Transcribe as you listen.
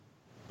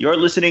You're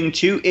listening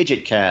to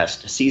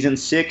IdjitCast, Season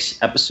 6,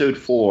 Episode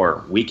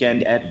 4,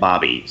 Weekend at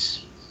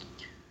Bobby's.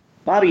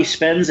 Bobby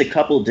spends a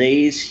couple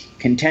days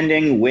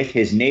contending with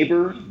his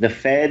neighbor, the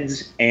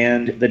feds,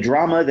 and the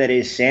drama that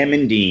is Sam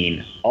and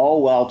Dean,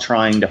 all while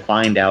trying to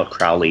find out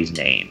Crowley's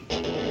name.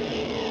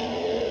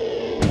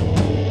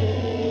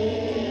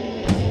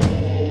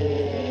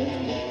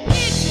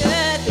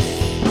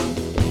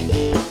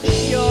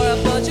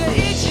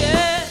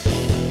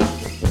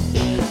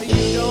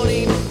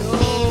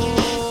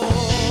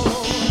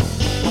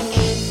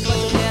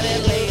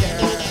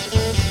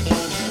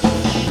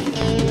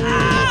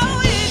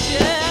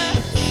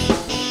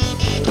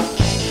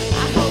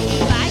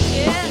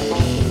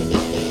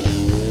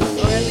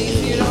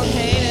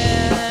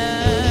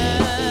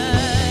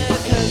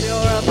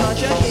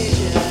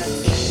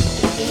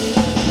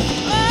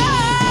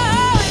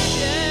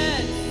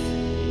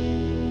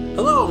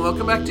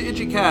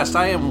 IdjitCast.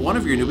 I am one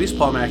of your newbies,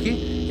 Paul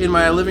Mackey, in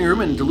my living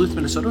room in Duluth,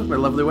 Minnesota with my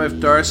lovely wife,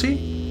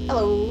 Darcy.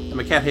 Hello. And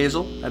my cat,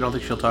 Hazel. I don't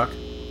think she'll talk.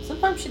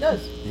 Sometimes she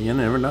does. You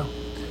never know.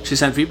 She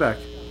sent feedback.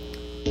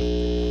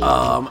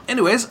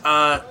 Anyways,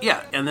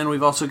 and then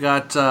we've also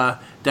got,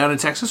 down in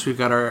Texas, we've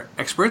got our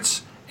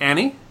experts,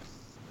 Annie.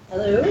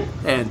 Hello.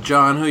 And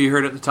John, who you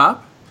heard at the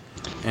top.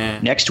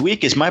 And next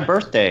week is my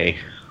birthday.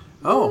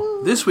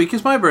 Oh, this week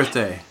is my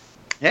birthday.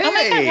 Hey! Oh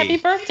my god, happy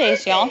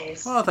birthdays, y'all.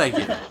 Oh, thank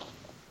you.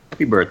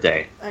 Happy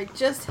birthday. I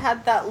just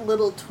had that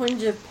little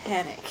twinge of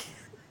panic.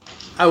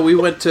 Oh, we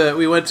went to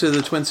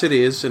the Twin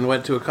Cities and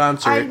went to a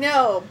concert. I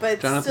know, but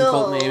Jonathan still,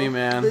 Colton, Amy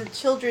Mann. The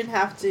children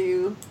have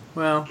to.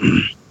 Well,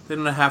 they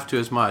don't have to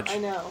as much. I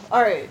know.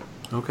 All right.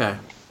 Okay.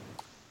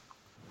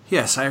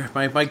 Yes,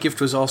 my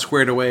gift was all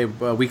squared away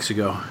weeks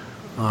ago.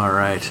 All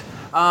right.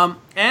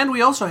 And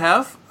we also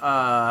have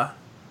our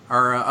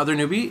other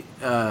newbie,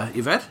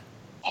 Yvette.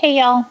 Hey,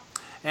 y'all.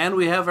 And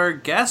we have our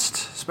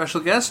special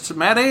guest,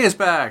 Matt A. is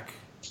back.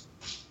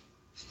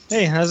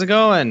 Hey, how's it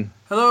going?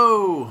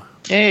 Hello.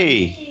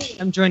 Hey.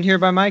 I'm joined here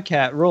by my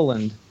cat,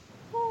 Roland.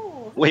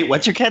 Oh. Wait,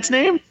 what's your cat's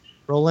name?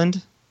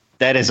 Roland?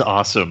 That is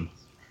awesome.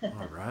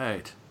 All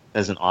right.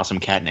 That's an awesome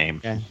cat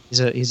name. Yeah,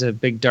 he's a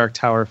big Dark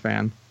Tower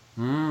fan.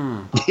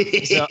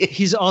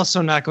 He's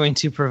also not going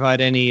to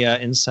provide any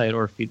insight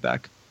or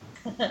feedback.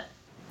 You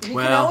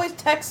can always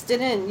text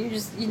it in.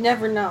 You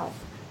never know.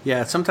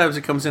 Yeah, sometimes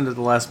it comes in at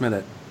the last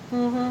minute.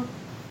 Mm-hmm.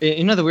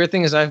 You know, the weird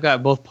thing is I've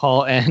got both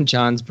Paul and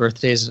John's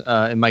birthdays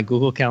in my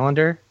Google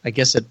Calendar. I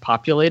guess it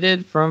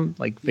populated from,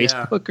 like,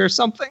 Facebook or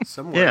something.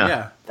 Somewhere,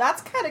 yeah.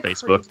 That's kind of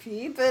Facebook.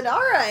 creepy, but all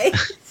right.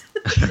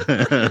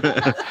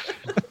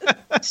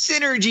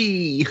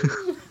 Synergy!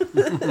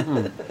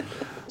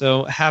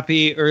 So,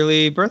 happy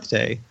early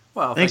birthday.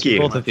 Well, thank you.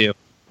 Both of you.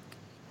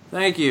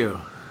 Thank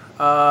you.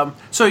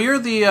 So you're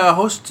the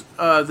host,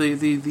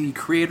 the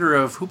creator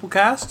of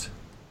Hooplecast?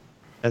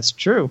 That's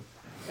true.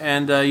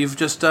 And you've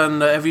just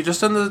done. Have you just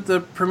done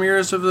the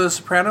premieres of The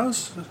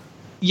Sopranos?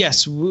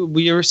 Yes,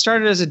 we were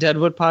started as a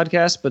Deadwood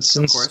podcast, but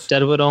since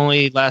Deadwood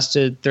only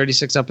lasted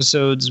 36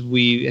 episodes,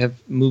 we have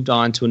moved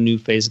on to a new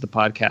phase of the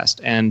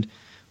podcast, and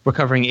we're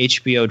covering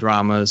HBO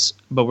dramas,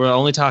 but we're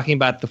only talking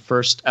about the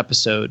first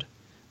episode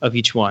of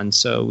each one.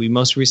 So we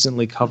most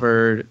recently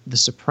covered The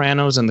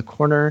Sopranos and The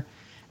Corner,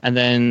 and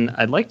then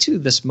I'd like to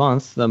this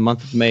month, the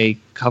month of May,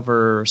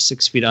 cover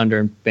 6 Feet Under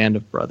and Band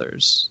of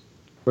Brothers.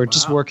 We're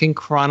just working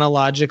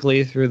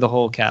chronologically through the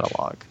whole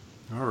catalog.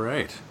 All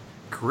right,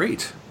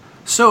 great.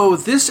 So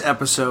this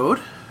episode,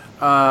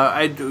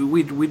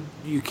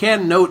 you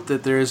can note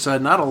that there's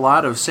not a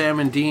lot of Sam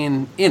and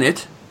Dean in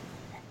it,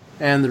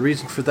 and the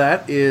reason for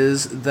that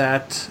is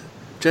that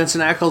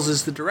Jensen Ackles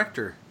is the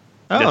director.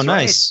 Oh, That's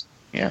nice!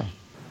 Right. Yeah.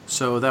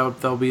 So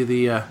that'll be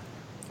the.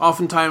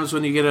 Oftentimes,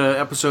 when you get an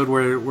episode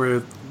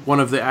where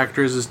one of the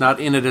actors is not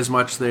in it as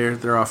much,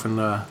 they're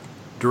often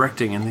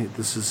directing, and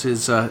this is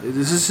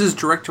his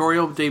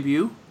directorial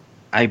debut.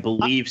 I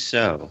believe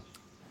so.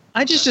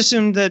 I just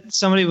assumed that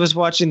somebody was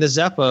watching the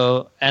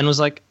Zeppo and was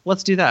like,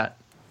 let's do that.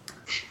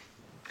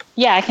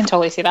 Yeah, I can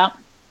totally see that.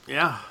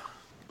 Yeah.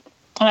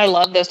 And I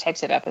love those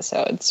types of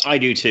episodes. I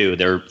do too.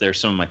 They're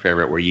some of my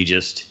favorite where you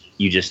just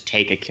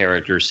take a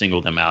character,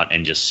 single them out,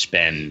 and just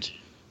spend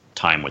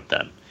time with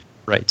them.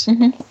 Right.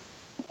 Mm-hmm.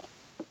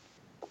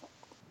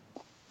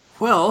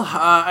 Well,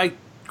 I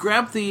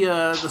grabbed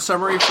the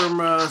summary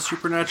from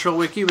Supernatural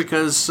Wiki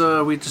because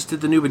we just did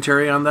the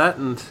Numentary on that,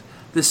 and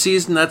this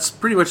season, that's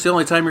pretty much the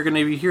only time you're going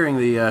to be hearing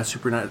the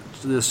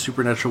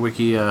Supernatural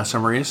Wiki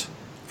summaries,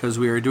 because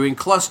we are doing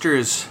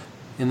clusters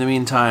in the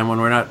meantime when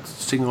we're not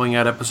singling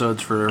out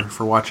episodes for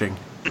watching.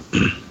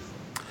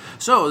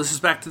 So this is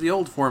back to the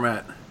old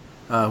format,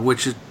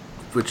 which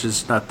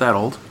is not that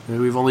old.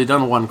 We've only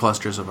done one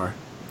cluster so far.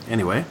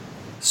 Anyway,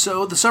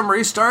 so the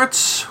summary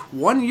starts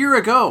 1 year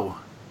ago,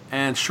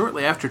 and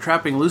shortly after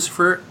trapping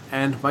Lucifer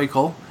and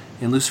Michael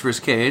in Lucifer's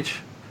cage,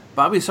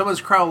 Bobby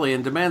summons Crowley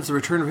and demands the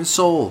return of his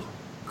soul.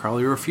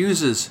 Crowley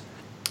refuses,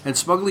 and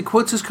smugly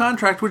quotes his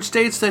contract, which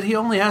states that he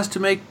only has to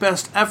make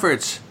best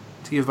efforts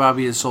to give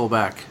Bobby his soul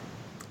back.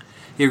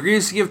 He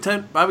agrees to give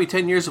Bobby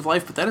 10 years of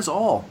life, but that is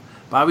all.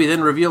 Bobby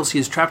then reveals he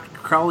has trapped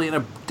Crowley in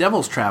a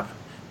devil's trap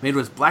made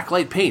with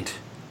blacklight paint.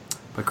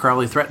 But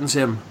Crowley threatens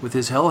him with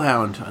his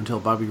hellhound until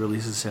Bobby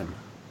releases him.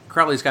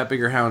 Crowley's got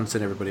bigger hounds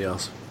than everybody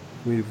else.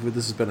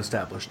 This has been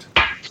established.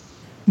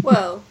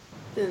 Well,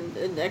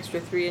 an extra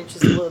 3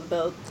 inches below the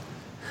belt.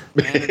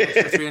 And an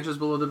extra 3 inches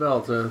below the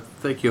belt.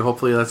 Thank you.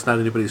 Hopefully that's not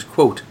anybody's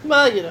quote.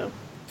 Well, you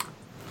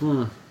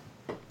know.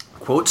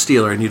 Quote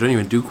stealer, and you don't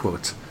even do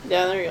quotes.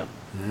 Yeah, there you go.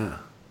 Yeah.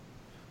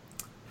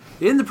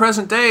 In the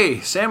present day,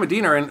 Sam and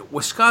Dean are in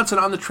Wisconsin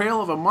on the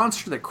trail of a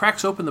monster that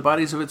cracks open the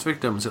bodies of its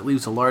victims. It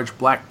leaves a large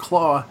black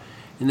claw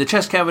in the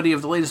chest cavity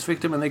of the latest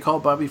victim, and they call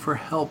Bobby for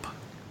help.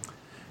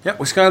 Yep,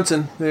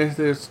 Wisconsin.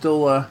 They're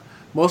still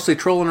mostly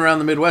trolling around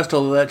the Midwest,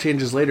 although that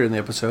changes later in the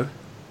episode.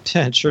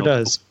 Yeah, it sure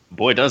does.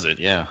 Boy, does it,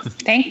 yeah.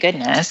 Thank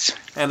goodness.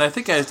 And I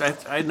think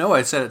I know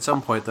I said at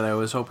some point that I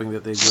was hoping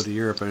that they'd go to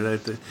Europe,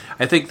 but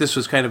I think this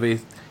was kind of a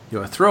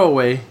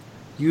throwaway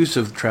use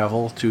of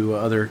travel to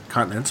other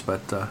continents,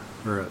 but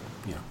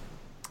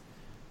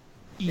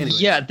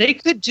Anyways. Yeah, they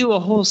could do a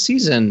whole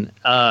season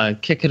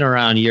kicking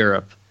around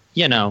Europe.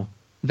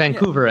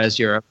 Vancouver as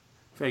Europe.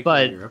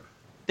 But Europe.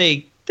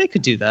 They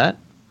could do that.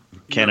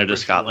 Canada,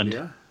 Scotland.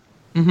 Yeah.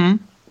 Mm-hmm.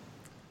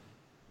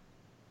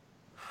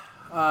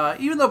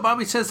 Even though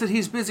Bobby says that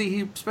he's busy,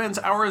 he spends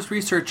hours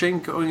researching,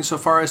 going so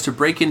far as to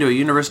break into a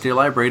university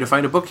library to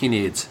find a book he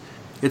needs.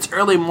 It's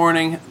early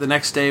morning the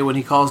next day when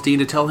he calls Dean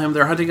to tell him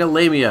they're hunting a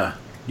lamia.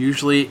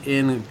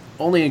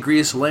 Only in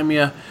Greece,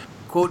 lamia,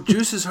 quote,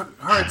 juices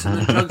hearts and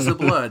then chugs the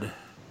blood.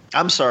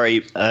 I'm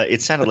sorry,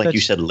 it sounded like you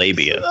said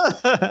labia.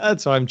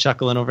 That's why I'm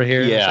chuckling over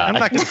here. Yeah. I'm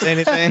not going to say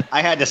anything.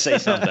 I had to say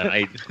something.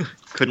 I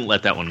couldn't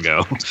let that one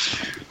go.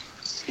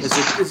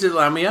 Is it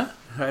lamia?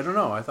 I don't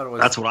know. I thought it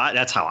was.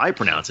 That's how I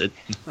pronounce it.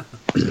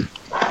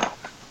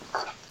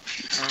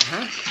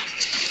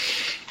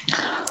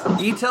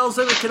 He tells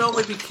them it can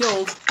only be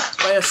killed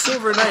by a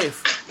silver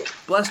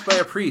knife, blessed by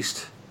a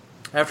priest.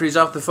 After he's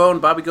off the phone,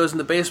 Bobby goes in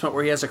the basement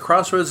where he has a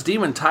Crossroads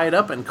demon tied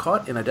up and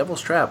caught in a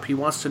devil's trap. He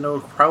wants to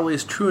know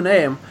Crowley's true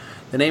name,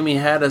 the name he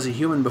had as a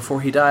human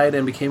before he died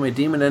and became a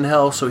demon in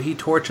hell, so he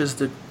tortures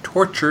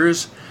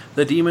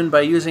the demon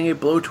by using a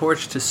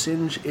blowtorch to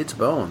singe its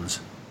bones.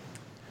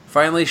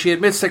 Finally, she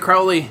admits that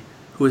Crowley,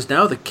 who is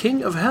now the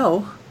king of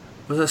hell,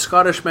 was a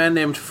Scottish man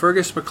named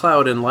Fergus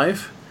MacLeod in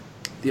life.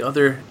 The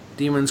other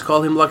demons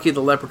call him Lucky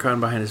the leprechaun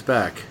behind his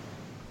back.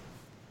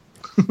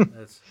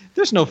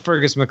 There's no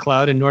Fergus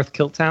MacLeod in North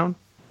Kiltown.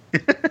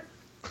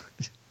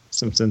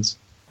 Simpsons.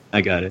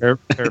 I got it.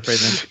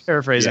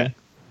 Paraphrasing. Yeah,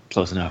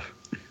 close enough.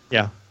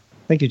 Yeah.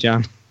 Thank you,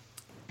 John.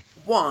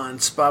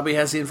 Once Bobby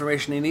has the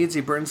information he needs,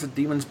 he burns the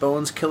demon's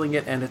bones, killing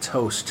it and its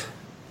host.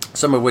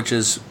 Some of which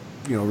is,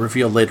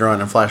 revealed later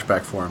on in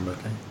flashback form.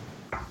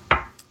 But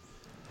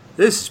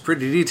this is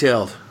pretty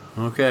detailed.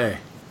 Okay.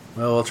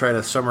 Well, we'll try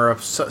to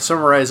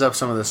summarize up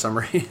some of the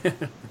summary.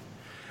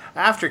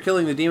 After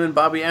killing the demon,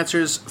 Bobby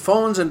answers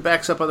phones and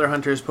backs up other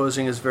hunters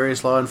posing as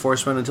various law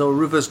enforcement until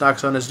Rufus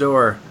knocks on his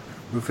door.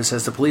 Rufus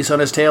has the police on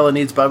his tail and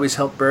needs Bobby's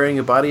help burying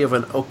the body of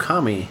an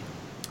okami,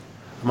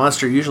 a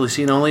monster usually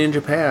seen only in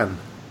Japan.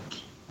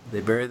 They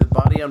bury the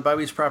body on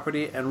Bobby's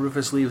property, and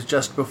Rufus leaves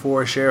just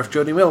before Sheriff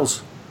Jody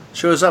Mills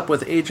shows up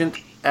with Agent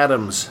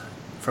Adams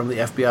from the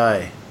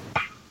FBI.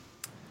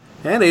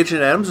 And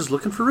Agent Adams is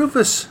looking for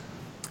Rufus.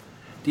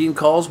 Dean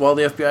calls while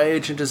the FBI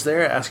agent is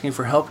there, asking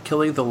for help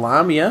killing the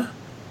lamia,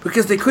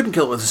 because they couldn't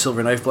kill it with a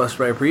silver knife blessed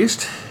by a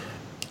priest.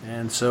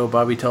 And so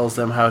Bobby tells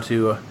them how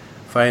to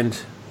find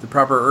the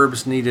proper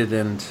herbs needed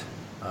and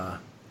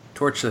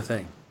torch the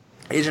thing.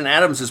 Agent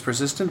Adams is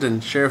persistent,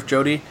 and Sheriff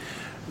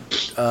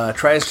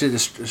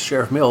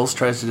Mills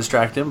tries to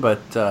distract him, but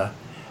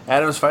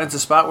Adams finds the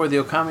spot where the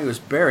okami was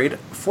buried.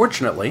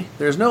 Fortunately,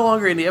 there's no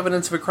longer any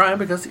evidence of a crime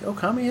because the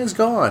okami is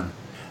gone.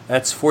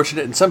 That's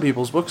fortunate in some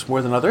people's books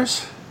more than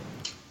others.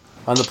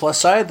 On the plus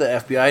side, the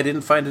FBI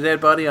didn't find a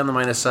dead body. On the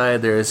minus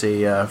side, there is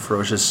a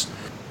ferocious,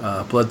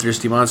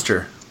 bloodthirsty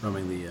monster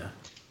roaming the...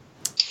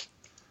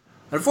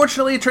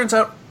 Unfortunately, it turns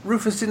out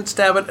Rufus didn't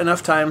stab it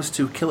enough times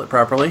to kill it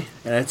properly,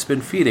 and it's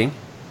been feeding.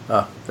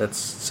 Oh, that's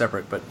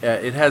separate, but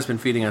it has been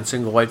feeding on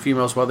single white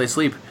females while they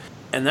sleep.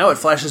 And now it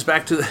flashes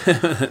back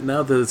to...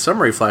 now the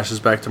summary flashes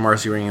back to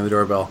Marcy ringing the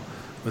doorbell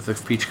with the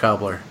peach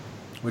cobbler,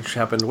 which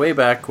happened way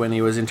back when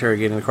he was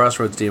interrogating the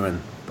Crossroads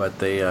demon, but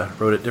they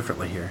wrote it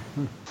differently here.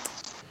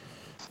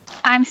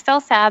 I'm still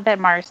sad that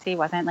Marcy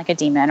wasn't like a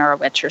demon or a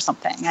witch or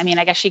something. I mean,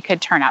 I guess she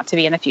could turn out to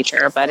be in the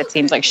future, but it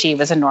seems like she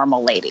was a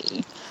normal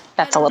lady.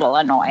 That's a little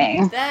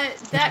annoying.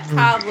 That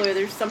cobbler,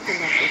 there's something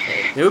up with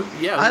it. Nope.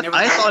 Yeah,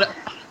 I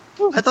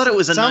thought it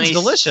was a Sounds nice...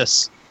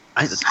 delicious.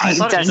 I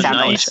thought it was a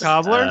nice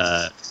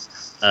cobbler.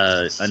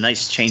 A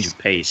nice change of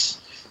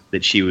pace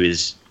that she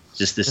was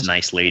just this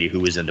nice lady who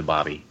was into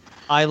Bobby.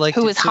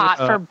 Who was hot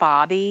for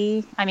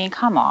Bobby? I mean,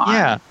 come on.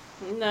 Yeah.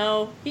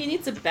 No, he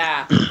needs a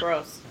bath.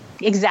 Gross.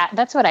 Exactly.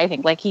 That's what I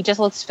think. Like, he just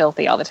looks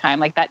filthy all the time.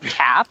 Like that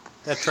cap.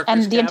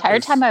 And the entire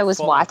time I was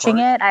watching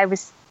it, I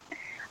was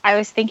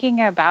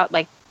thinking about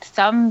like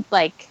some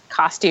like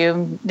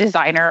costume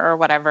designer or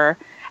whatever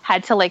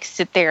had to like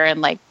sit there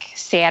and like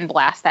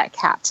sandblast that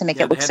cap to make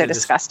it look so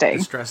disgusting.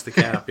 Distress the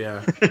cap,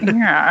 yeah.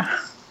 Yeah.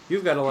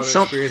 You've got a lot of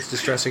experience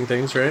distressing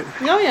things, right?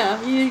 Oh,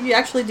 yeah. You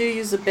actually do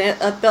use a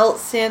belt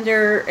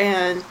sander,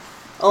 and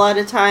a lot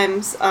of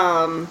times,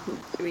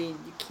 you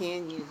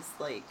can use,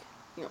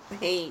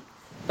 paint.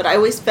 But I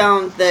always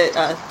found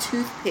that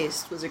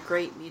toothpaste was a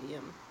great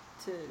medium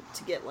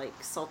to get,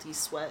 salty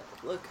sweat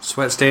look.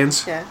 Sweat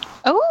stains? Yeah.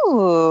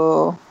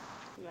 Oh.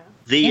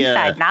 The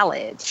inside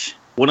knowledge.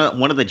 One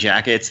of the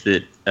jackets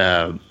that,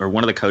 or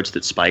one of the coats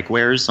that Spike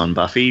wears on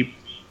Buffy,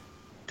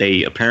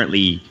 they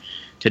apparently,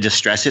 to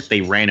distress it,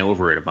 they ran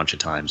over it a bunch of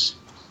times.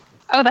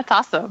 Oh, that's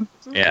awesome.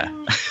 Yeah.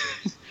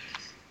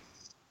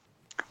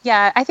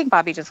 Yeah, I think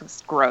Bobby just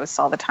looks gross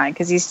all the time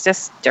because he's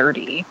just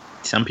dirty.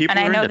 Some people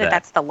and I know that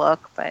that's the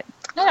look, but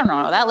I don't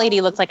know. That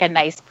lady looks like a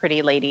nice,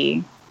 pretty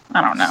lady.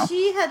 I don't know.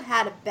 She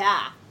had a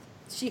bath.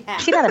 She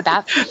had a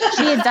bath.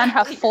 She had done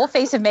her full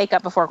face of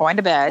makeup before going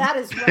to bed. That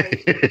is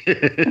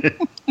right.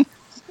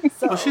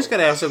 Well, she's got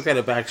to have some kind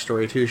of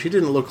backstory, too. She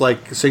didn't look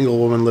like a single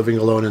woman living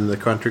alone in the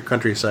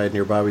countryside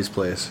near Bobby's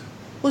place.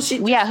 Well,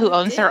 who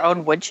owns her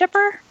own wood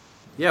chipper?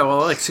 Yeah,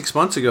 well, 6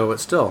 months ago, but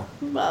still.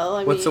 Well, I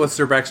mean... What's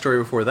their backstory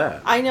before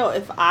that? I know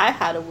if I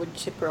had a wood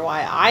chipper,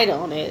 why I'd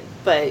own it,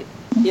 but,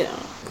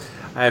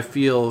 I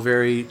feel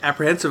very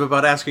apprehensive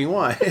about asking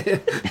why.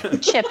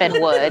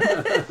 Chipping wood.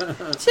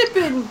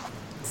 Chipping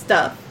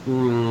stuff.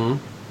 Mm-hmm.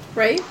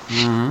 Right?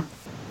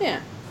 Mm-hmm.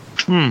 Yeah.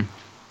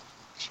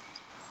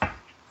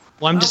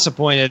 Well, I'm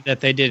disappointed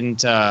that they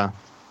didn't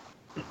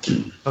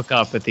hook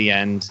up at the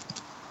end.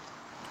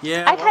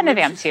 Yeah, I kind of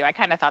am too. I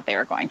kind of thought they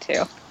were going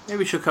to.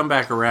 Maybe she'll come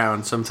back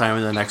around sometime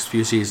in the next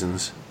few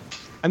seasons.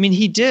 I mean,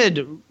 he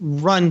did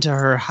run to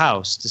her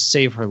house to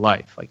save her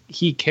life. Like,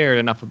 he cared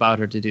enough about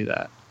her to do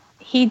that.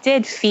 He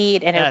did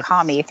feed an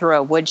Okami through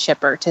a wood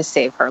chipper to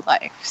save her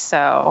life.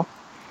 So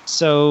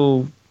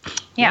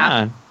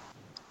yeah.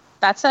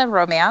 That's a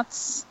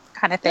romance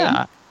kind of thing.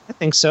 Yeah, I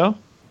think so.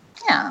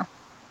 Yeah.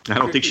 I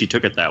don't think she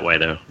took it that way,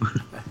 though.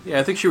 Yeah,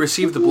 I think she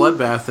received the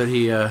bloodbath that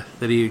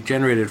he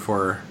generated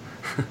for her.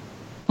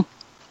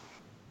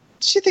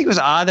 Did you think it was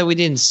odd that we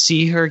didn't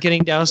see her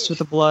getting doused with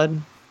the blood?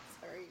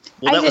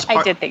 Well,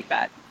 I did think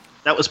that.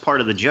 That was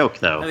part of the joke,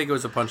 though. I think it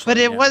was a punchline. But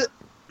it was...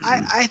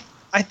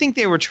 I think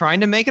they were trying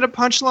to make it a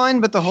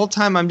punchline, but the whole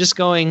time I'm just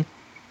going,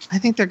 I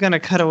think they're going to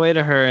cut away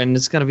to her, and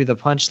it's going to be the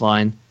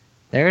punchline.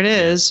 There it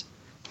is.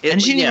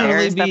 And she didn't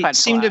really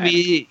seem to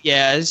be...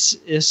 Yeah,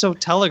 it's so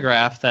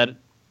telegraphed that...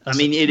 I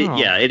mean,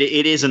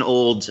 it is an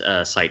old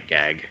sight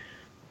gag.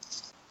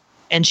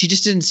 And she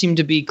just didn't seem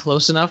to be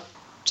close enough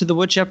to the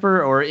wood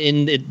chipper or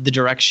in the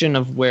direction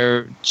of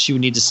where she would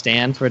need to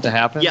stand for it to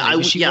happen. Yeah, I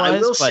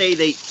will say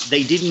they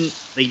didn't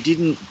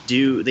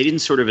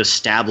sort of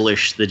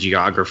establish the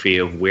geography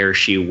of where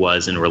she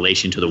was in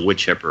relation to the wood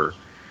chipper.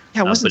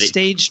 Yeah, it wasn't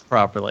staged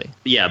properly.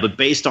 Yeah, but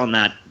based on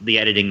that, the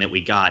editing that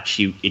we got,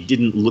 it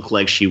didn't look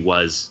like she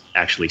was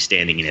actually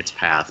standing in its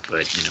path.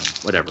 But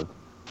whatever.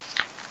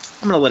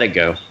 I'm gonna let it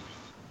go.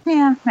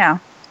 Yeah, no.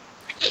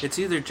 It's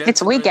either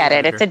Jensen. We get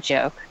it. It's a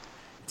joke.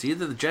 It's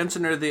either the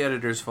Jensen or the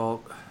editor's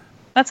fault.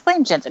 Let's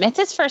blame Jensen. It's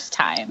his first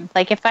time.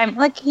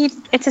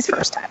 It's his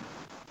first time.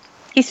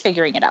 He's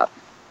figuring it out.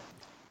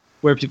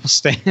 Where people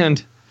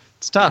stand.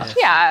 It's tough.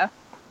 Yeah.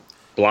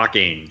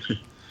 Blocking.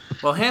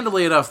 Well,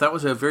 handily enough, that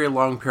was a very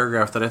long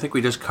paragraph that I think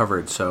we just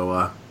covered.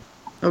 So.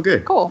 Oh,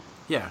 good. Cool.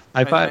 Yeah.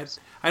 High fives.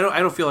 I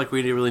don't feel like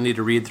we really need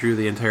to read through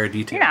the entire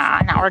details.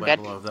 Yeah, now we're good.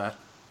 Of that.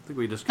 I think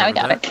we just covered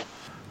that. It.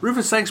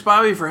 Rufus thanks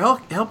Bobby for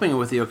helping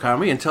with the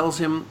Okami and tells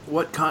him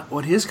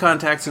what his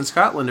contacts in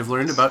Scotland have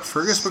learned about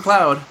Fergus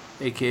MacLeod,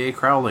 a.k.a.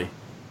 Crowley.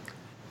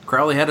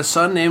 Crowley had a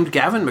son named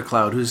Gavin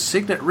MacLeod, whose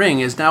signet ring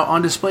is now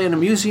on display in a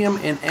museum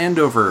in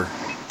Andover.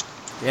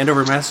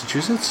 Andover,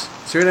 Massachusetts?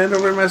 Is there an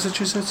Andover in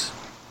Massachusetts?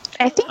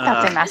 I think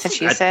that's in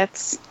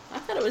Massachusetts. I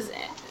thought it was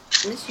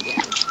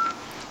Michigan.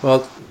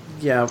 Well,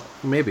 yeah,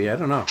 maybe. I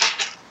don't know.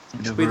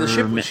 The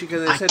ship, they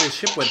said his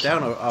ship went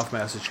down off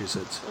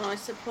Massachusetts. Well, I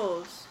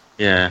suppose.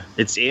 Yeah,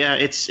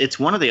 it's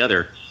one or the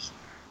other.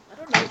 I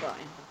don't know about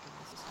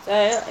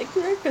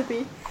it could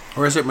be.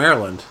 Or is it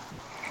Maryland?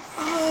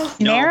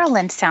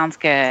 Maryland sounds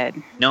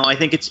good. No, I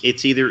think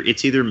it's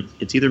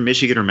either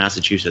Michigan or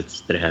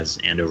Massachusetts that has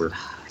Andover.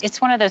 It's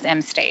one of those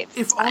M states.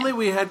 If only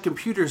we had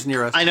computers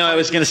near us. I know. I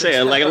was going to say,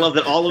 I love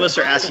that all of us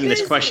are asking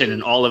this question,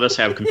 and all of us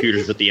have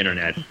computers with the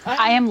internet.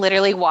 I am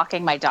literally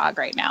walking my dog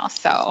right now,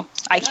 so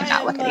I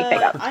cannot look anything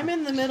up. I'm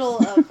in the middle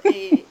of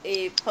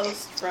a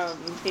post from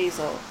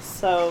Hazel,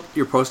 so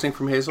you're posting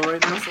from Hazel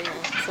right now.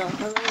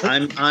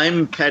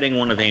 I'm petting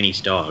one of Annie's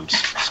dogs,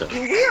 so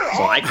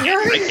I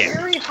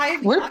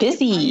can't. We're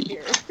busy.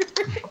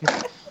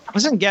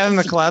 Wasn't Gavin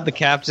MacLeod the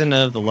captain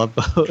of the Love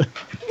Boat?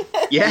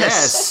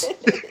 Yes.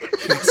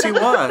 Yes, he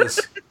was.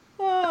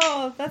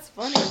 Oh, that's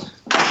funny.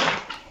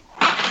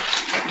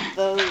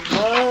 The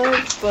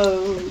Love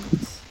Boat.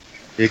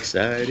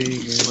 Exciting.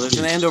 Well, there's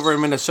an Andover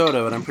in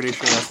Minnesota, but I'm pretty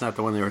sure that's not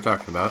the one they were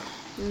talking about.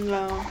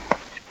 No.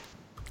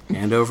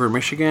 Andover,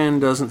 Michigan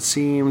doesn't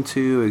seem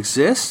to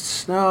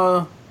exist.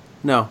 No.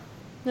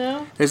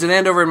 No? There's an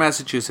Andover in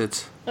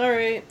Massachusetts.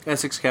 Alright.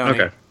 Essex County.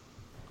 Okay.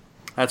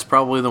 That's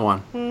probably the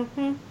one.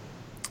 Mm-hmm.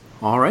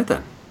 All right,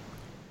 then.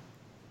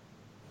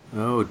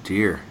 Oh,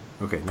 dear.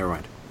 Okay, never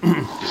mind.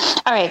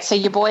 All right, so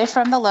your boy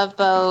from the Love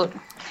Boat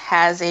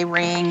has a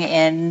ring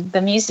in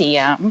the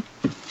museum.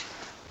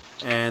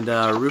 And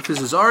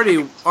Rufus is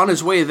already on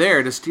his way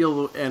there to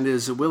steal and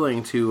is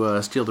willing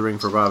to steal the ring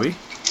for Bobby.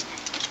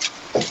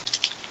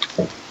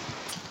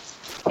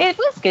 It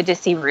was good to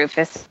see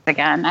Rufus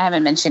again. I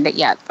haven't mentioned it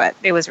yet, but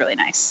it was really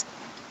nice.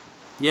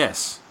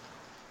 Yes.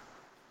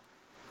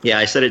 Yeah,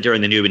 I said it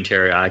during the Noob and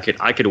Terry. I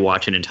could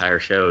watch an entire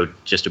show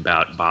just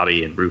about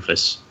Bobby and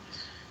Rufus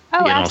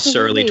getting all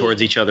surly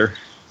towards each other.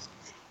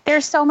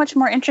 They're so much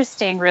more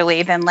interesting,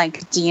 really, than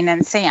like Dean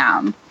and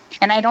Sam.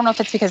 And I don't know if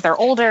it's because they're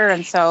older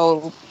and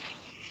so,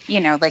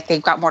 like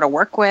they've got more to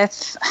work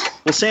with.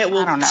 Well,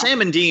 I don't know. Sam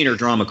and Dean are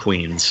drama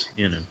queens,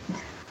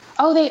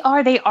 Oh, they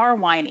are. They are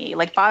whiny.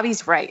 Like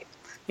Bobby's right.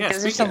 Yeah,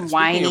 Because speaking, there's some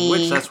whiny. Speaking of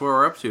which, that's where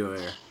we're up to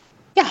here.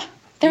 Yeah,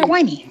 they're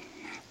whiny.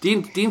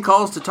 Dean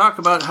calls to talk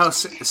about how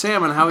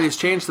Sam and how he's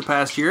changed the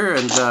past year,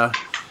 and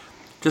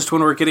just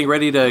when we're getting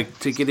ready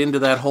to get into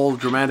that whole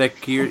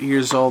dramatic,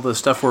 here's all the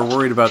stuff we're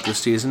worried about this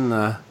season,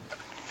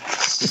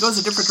 it goes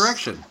a different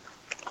direction.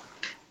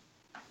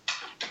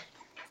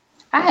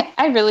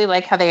 I really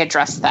like how they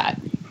addressed that.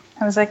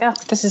 I was like, oh,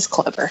 this is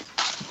clever.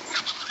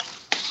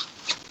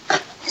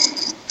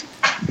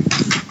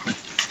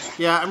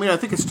 Yeah, I mean, I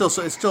think it's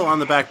still on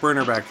the back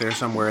burner back there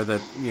somewhere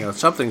that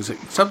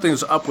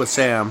something's up with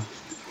Sam.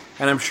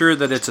 And I'm sure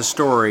that it's a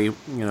story.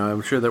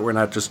 I'm sure that we're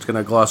not just going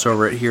to gloss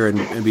over it here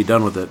and be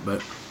done with it.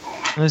 But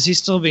is he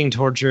still being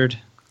tortured?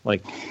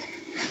 Like,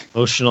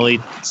 emotionally,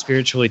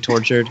 spiritually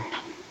tortured?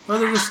 Well,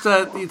 they're just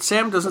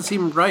Sam doesn't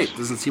seem right.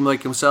 Doesn't seem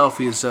like himself.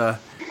 He's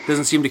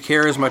doesn't seem to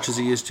care as much as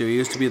he used to. He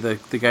used to be the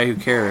guy who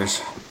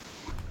cares.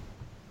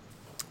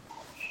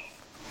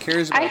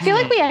 I feel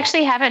like we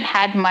actually haven't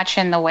had much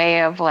in the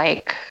way of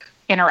like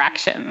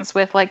interactions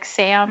with like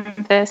Sam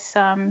this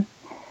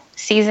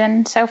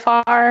season so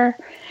far.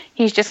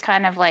 He's just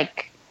kind of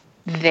like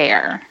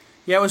there.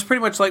 Yeah, it was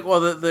pretty much like,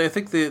 well, I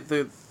think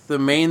the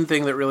main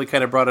thing that really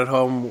kind of brought it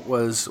home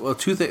was, well,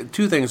 two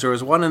things. There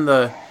was one in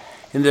the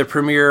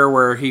premiere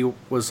where he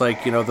was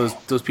like,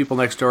 those people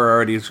next door are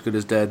already as good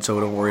as dead, so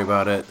don't worry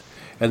about it.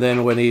 And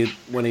then when he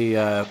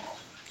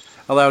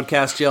allowed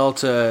Castiel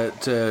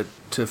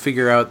to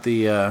figure out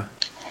the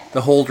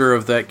holder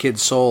of that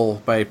kid's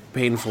soul by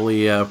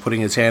painfully putting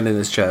his hand in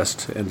his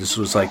chest, and just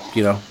was like,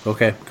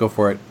 okay, go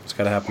for it. It's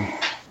got to happen.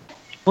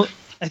 Well,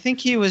 I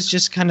think he was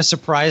just kind of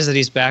surprised that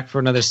he's back for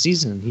another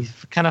season. He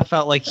kind of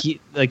felt like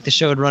the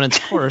show had run its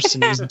course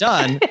and it was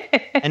done,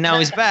 and now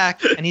he's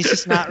back, and he's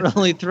just not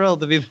really thrilled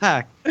to be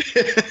back.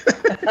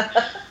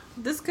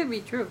 This could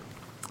be true.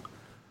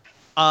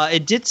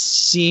 It did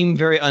seem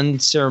very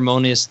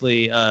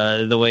unceremoniously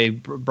the way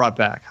brought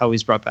back, how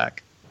he's brought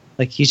back.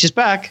 Like, he's just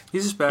back.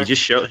 He's just back.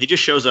 He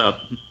just shows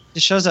up.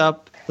 Just shows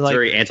up. It's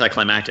very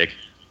anticlimactic.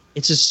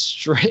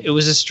 It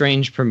was a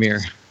strange premiere.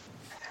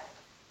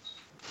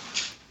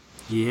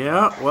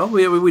 Yeah, well,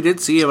 we did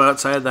see him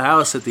outside the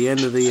house at the end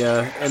of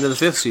the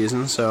fifth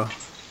season, so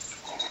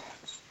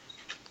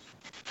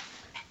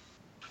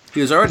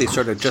he was already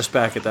sort of just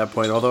back at that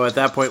point. Although at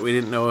that point we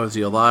didn't know, is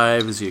he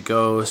alive? Is he a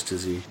ghost?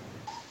 Is he?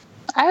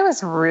 I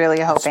was really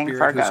hoping for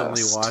a spirit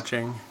ghost. who's only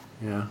watching?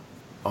 Yeah.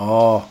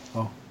 Oh.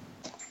 Or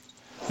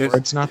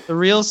it's not the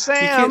real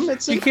Sam.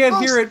 You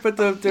can't hear it, but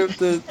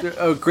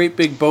a great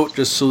big boat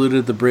just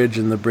saluted the bridge,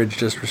 and the bridge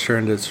just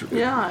returned its.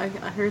 Yeah, I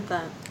heard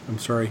that. I'm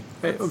sorry.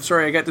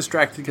 I got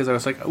distracted because I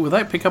was like, will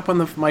that pick up on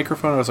the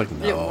microphone? I was like,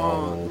 no. It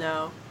won't,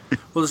 no.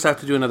 We'll just have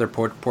to do another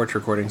porch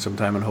recording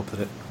sometime and hope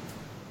that it...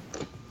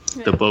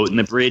 The boat and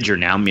the bridge are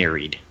now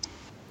married.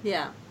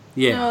 Yeah.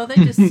 Yeah. No, they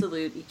just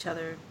salute each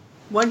other.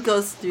 One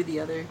goes through the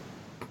other.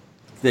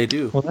 They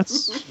do. Well,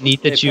 that's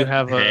neat that you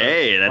have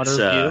a that's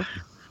water view.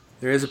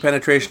 There is a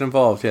penetration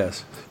involved,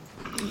 yes.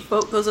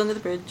 Boat goes under the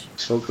bridge.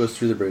 Boat goes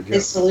through the bridge, They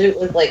yes. salute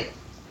with, like,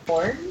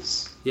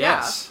 horns?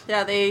 Yes.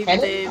 Yeah, they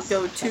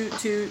go toot,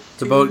 toot,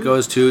 The boat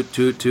goes toot,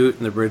 toot, toot,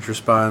 and the bridge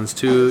responds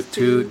toot,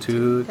 toot,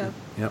 toot. Okay.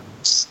 Yep.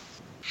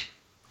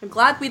 I'm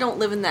glad we don't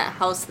live in that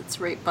house that's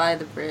right by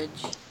the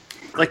bridge.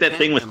 Like that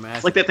thing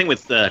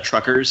with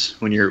truckers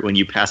when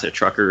you pass a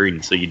trucker,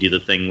 and so you do the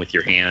thing with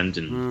your hand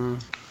and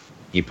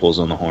he pulls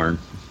on the horn.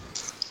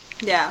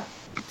 Yeah,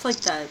 it's like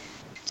that.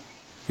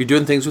 You're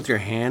doing things with your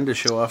hand to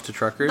show off to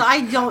truckers? No,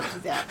 I don't do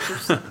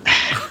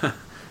that.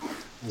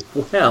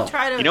 Well,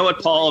 Try to You know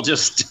what, Paul?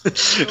 Just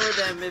ignore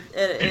them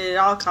at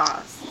all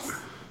costs.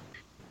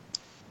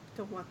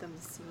 Don't want them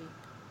to see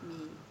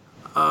me.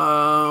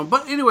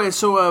 but anyway,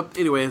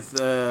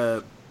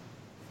 the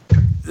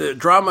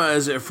drama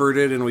is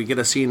averted, and we get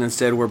a scene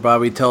instead where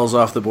Bobby tells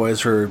off the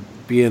boys for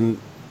being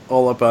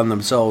all up on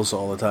themselves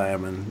all the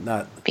time and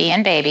not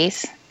Being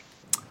babies.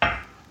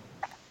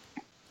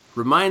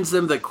 reminds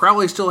them that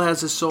Crowley still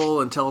has his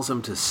soul and tells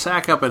him to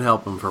sack up and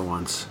help him for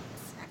once.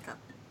 Sack up.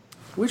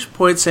 At which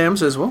point Sam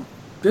says, well,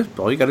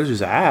 all you gotta do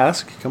is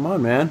ask. Come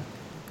on, man.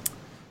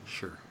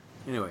 Sure.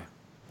 Anyway.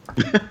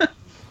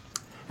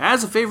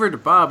 As a favor to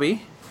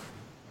Bobby,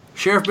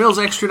 Sheriff Mills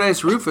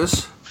extradites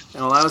Rufus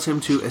and allows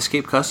him to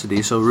escape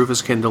custody so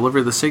Rufus can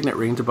deliver the signet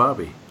ring to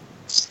Bobby.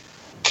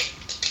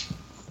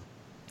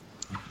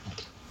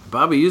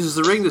 Bobby uses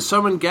the ring to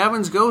summon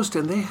Gavin's ghost,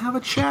 and they have a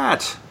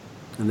chat.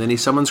 And then he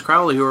summons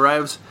Crowley, who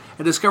arrives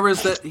and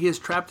discovers that he is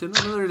trapped in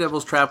another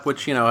devil's trap,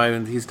 which,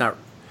 he's not...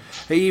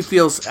 He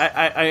feels...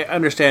 I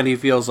understand he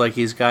feels like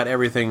he's got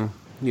everything...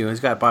 he's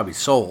got Bobby's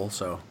soul,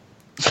 so...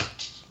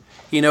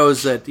 He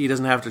knows that he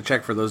doesn't have to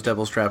check for those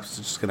devil's traps.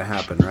 It's just going to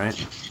happen,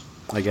 right?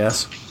 I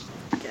guess.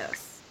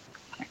 Yes.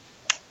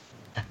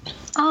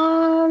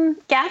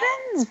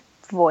 Gavin's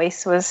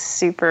voice was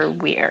super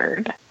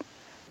weird.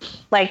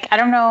 Like, I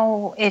don't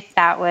know if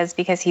that was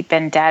because he'd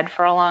been dead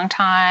for a long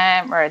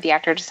time or the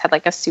actor just had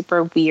like a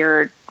super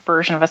weird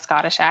version of a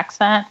Scottish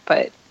accent,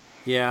 but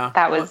yeah,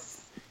 that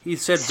was he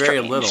said strange. Very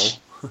little.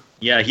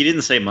 Yeah, he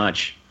didn't say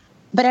much.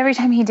 But every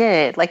time he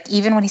did, like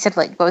even when he said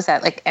like what was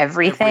that, like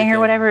everything or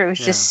whatever, it was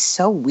just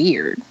so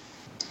weird.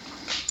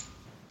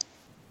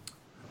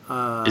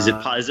 Is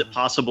it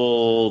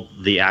possible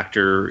the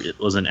actor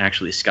wasn't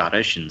actually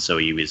Scottish and so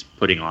he was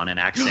putting on an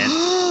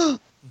accent?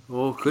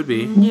 Well, could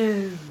be.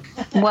 No.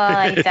 Well,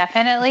 I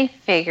definitely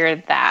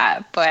figured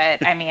that,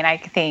 but I mean, I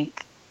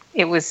think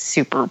it was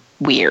super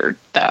weird,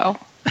 though.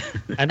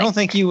 I don't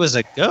think he was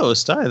a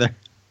ghost either.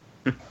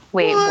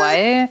 Wait,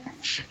 what?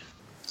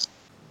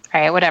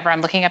 All right, whatever.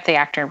 I'm looking up the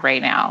actor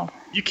right now.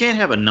 You can't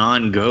have a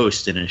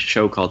non-ghost in a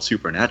show called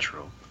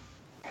Supernatural.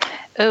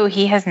 Oh,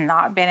 he has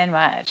not been in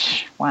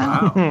much.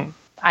 Wow.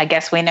 I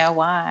guess we know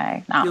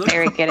why. Not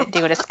very good at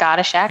doing a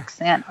Scottish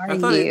accent, are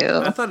you?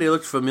 I thought he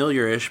looked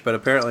familiar-ish, but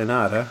apparently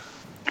not, huh?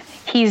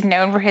 He's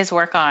known for his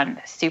work on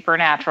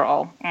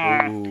Supernatural.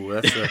 Ooh,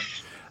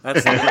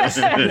 that's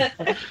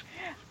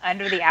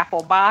Under the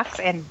Apple Box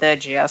and The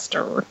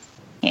Jester.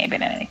 He ain't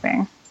been in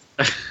anything.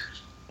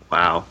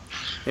 Wow.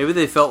 Maybe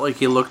they felt like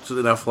he looked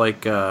enough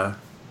like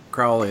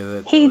Crowley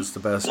that it was the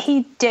best.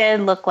 He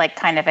did look like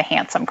kind of a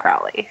handsome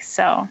Crowley,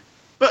 so...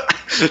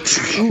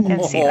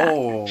 Didn't see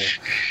that.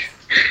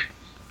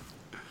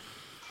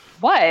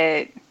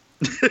 What?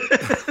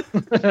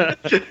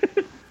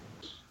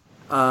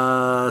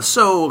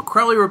 So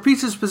Crowley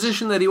repeats his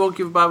position that he won't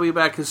give Bobby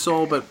back his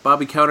soul, but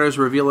Bobby counters,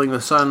 revealing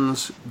the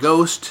son's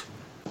ghost.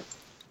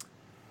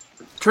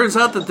 Turns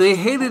out that they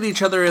hated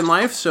each other in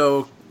life,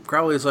 so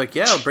Crowley's like,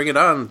 yeah, bring it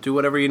on, do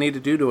whatever you need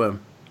to do to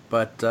him.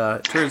 But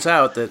it turns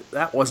out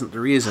that wasn't the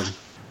reason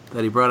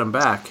that he brought him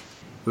back.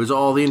 It was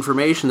all the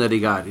information that he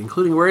got,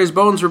 including where his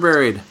bones were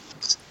buried.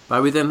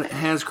 Bobby then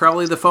hands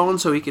Crowley the phone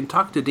so he can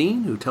talk to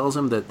Dean, who tells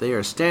him that they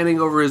are standing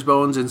over his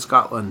bones in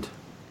Scotland.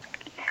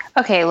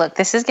 Okay, look,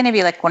 this is going to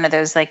be like one of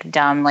those like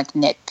dumb, like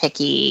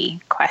nitpicky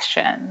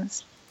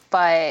questions,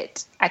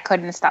 but I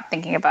couldn't stop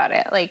thinking about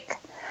it. Like,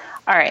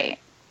 all right,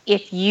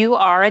 if you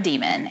are a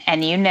demon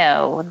and you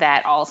know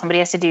that all somebody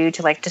has to do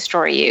to like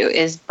destroy you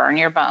is burn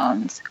your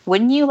bones,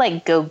 wouldn't you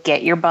like go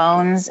get your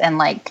bones and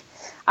like,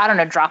 I don't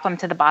know, drop them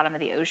to the bottom of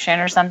the ocean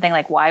or something?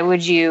 Like, why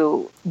would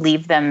you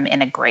leave them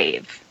in a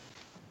grave?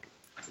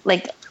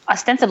 Like,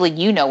 ostensibly,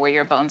 you know where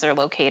your bones are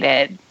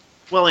located.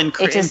 Well, in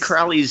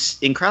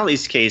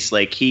Crowley's case,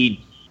 like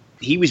he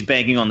was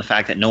banking on the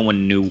fact that no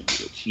one knew,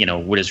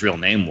 what his real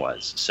name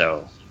was.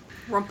 So,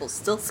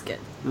 Rumpelstiltskin.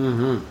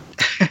 Mm-hmm.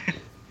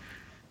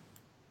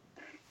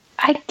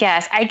 I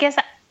guess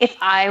if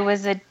I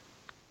was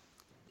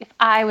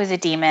a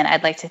demon,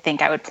 I'd like to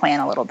think I would plan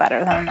a little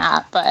better than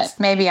that. But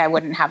maybe I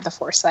wouldn't have the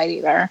foresight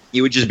either.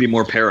 You would just be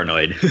more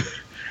paranoid.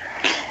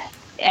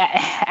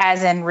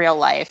 As in real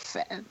life,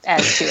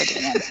 as to a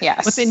demon,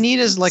 yes. What they need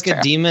is like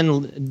a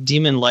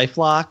demon life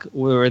lock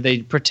where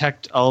they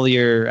protect all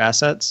your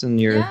assets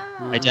and your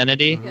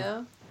identity.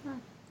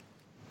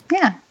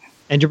 Yeah.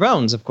 And your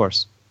bones, of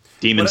course.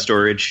 Demon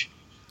storage.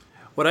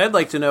 What I'd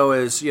like to know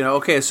is,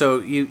 okay, so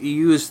you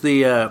used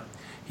the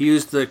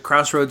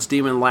Crossroads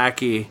Demon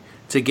Lackey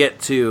to get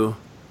to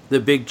the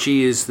big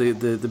cheese,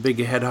 the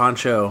big head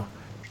honcho,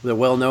 the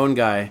well-known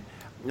guy.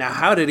 Now,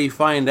 how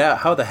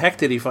the heck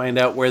did he find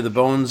out where the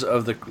bones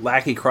of the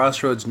Lackey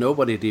Crossroads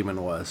Nobody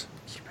Demon was?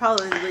 She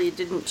probably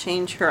didn't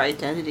change her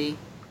identity.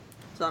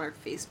 It's on her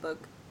Facebook.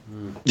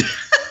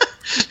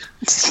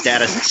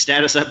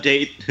 Status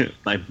update.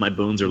 My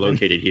bones are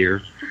located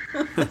here.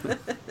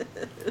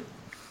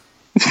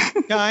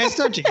 Guys,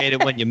 don't you hate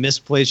it when you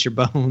misplace your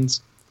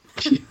bones?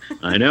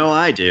 I know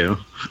I do.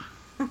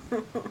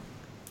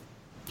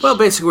 Well,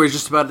 basically, we're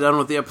just about done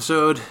with the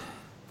episode.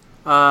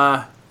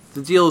 The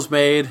deal's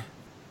made.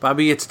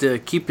 Bobby gets to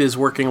keep his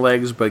working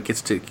legs, but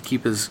gets to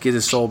get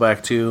his soul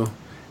back too.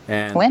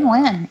 And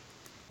win-win.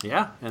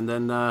 Yeah, and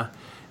then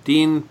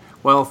Dean,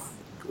 while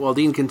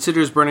Dean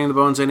considers burning the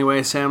bones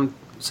anyway, Sam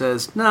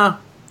says, "Nah,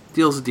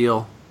 deal's a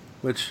deal."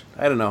 Which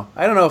I don't know.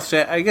 I don't know if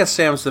I guess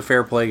Sam's the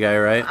fair play guy,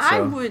 right?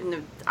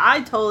 So.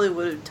 I totally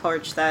would have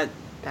torched that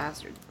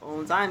bastard's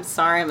bones. I'm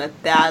sorry, I'm a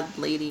bad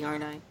lady,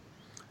 aren't I?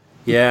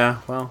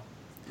 Yeah, well.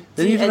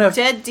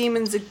 Dead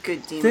demon's a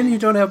good demon. Then you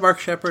don't have Mark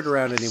Shepard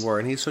around anymore,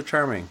 and he's so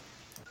charming.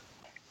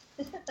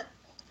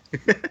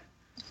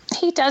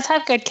 He does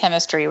have good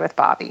chemistry with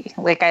Bobby.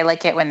 Like, I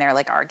like it when they're,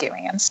 like,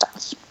 arguing and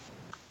stuff.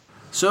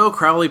 So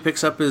Crowley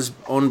picks up his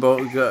own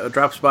boat,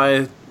 drops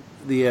by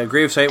the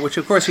gravesite, which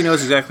of course he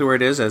knows exactly where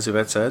it is, as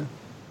Yvette said.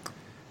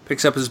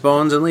 Picks up his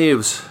bones and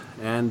leaves.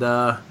 And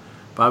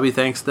Bobby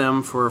thanks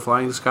them for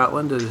flying to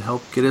Scotland to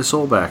help get his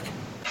soul back.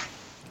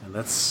 And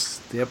that's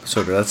the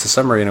episode, or that's the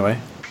summary anyway.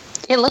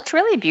 It looked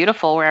really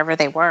beautiful wherever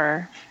they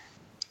were.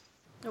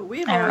 I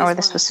don't know where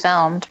this was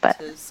filmed, but...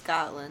 To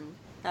Scotland,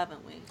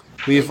 haven't we?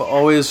 We've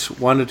always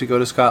wanted to go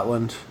to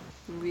Scotland.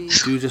 We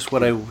Do just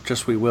what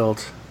we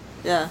willed.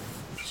 Yeah.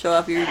 Show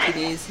off your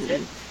UPDs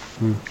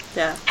and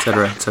yeah. Et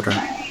cetera, et cetera.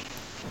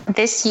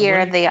 This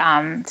year,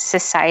 the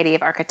Society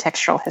of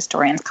Architectural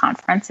Historians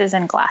Conference is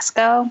in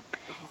Glasgow,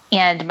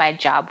 and my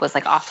job was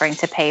like offering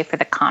to pay for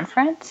the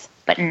conference,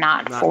 but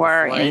not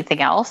for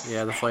anything else.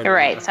 Yeah, the flight.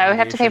 Right, so I would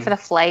have to pay for the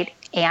flight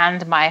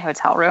and my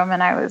hotel room,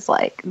 and I was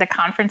like, the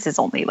conference is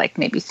only like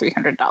maybe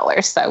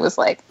 $300. So I was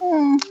like,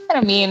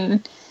 I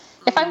mean,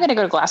 if I'm going to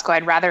go to Glasgow,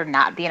 I'd rather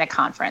not be in a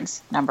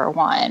conference, number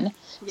one.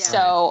 Yeah.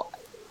 So,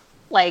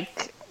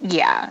 like,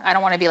 yeah, I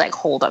don't want to be like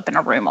holed up in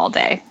a room all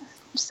day.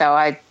 So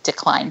I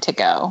declined to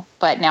go.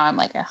 But now I'm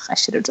like, I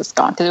should have just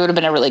gone, because it would have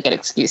been a really good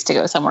excuse to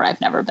go somewhere I've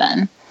never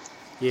been.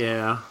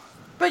 Yeah.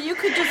 But you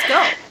could just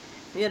go.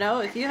 You know,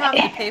 if you have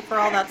to pay for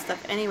all that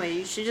stuff anyway,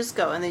 you should just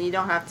go, and then you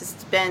don't have to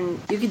spend.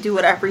 You can do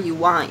whatever you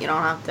want. You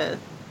don't have to.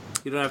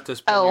 You don't have to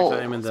spend your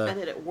time in spend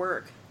it at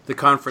work. The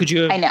conference.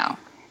 I know.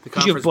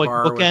 Could you have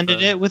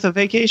bookended it with a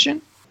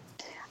vacation?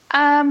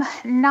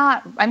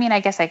 Not. I mean, I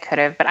guess I could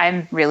have, but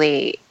I'm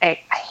really. I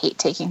hate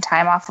taking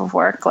time off of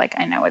work. Like,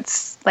 I know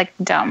it's like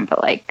dumb,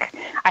 but like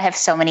I have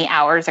so many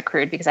hours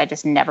accrued because I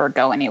just never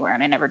go anywhere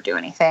and I never do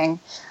anything.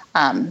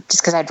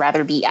 Just because I'd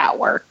rather be at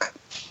work,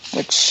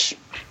 which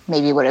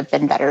maybe would have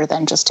been better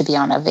than just to be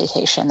on a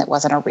vacation that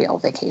wasn't a real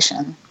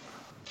vacation.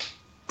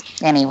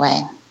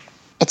 Anyway,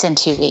 it's in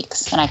 2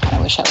 weeks, and I kind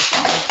of wish I was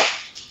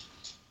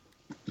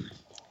going.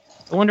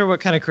 I wonder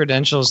what kind of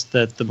credentials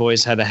that the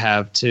boys had to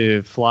have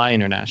to fly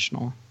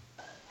international.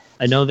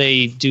 I know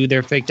they do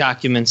their fake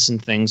documents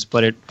and things,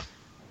 but it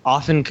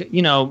often,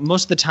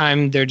 most of the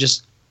time they're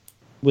just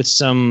with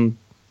some,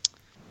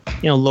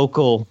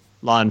 local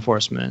law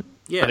enforcement.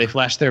 Yeah. They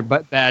flash their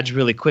badge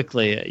really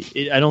quickly.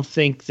 I don't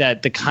think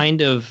that the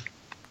kind of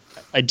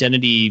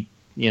identity,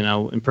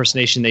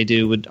 impersonation they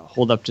do would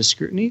hold up to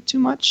scrutiny too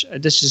much.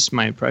 That's just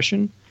my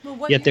impression.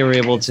 Well, yet they were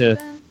able to.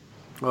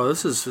 Well,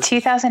 this is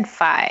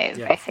 2005,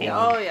 yeah, I think.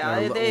 Oh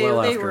yeah,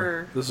 they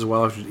were. This is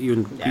well after,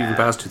 even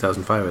past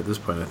 2005 at this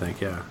point, I think.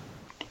 Yeah.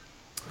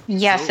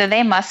 Yeah, so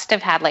they must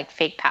have had like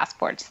fake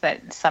passports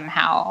that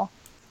somehow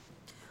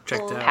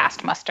checked out,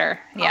 passed muster.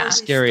 Yeah,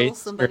 scary. Stole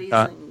somebody's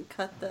and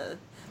cut the.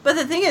 But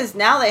the thing is,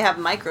 now they have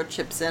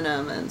microchips in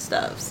them and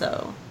stuff.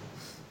 So.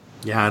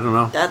 Yeah, I don't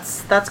know.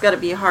 That's got to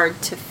be hard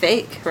to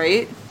fake,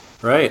 right?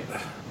 Right.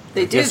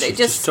 They do. They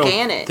just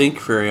scan don't it. Think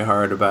very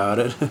hard about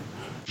it.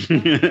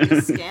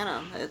 Just scan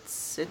them.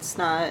 It's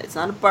not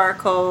a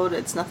barcode.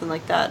 It's nothing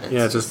like that.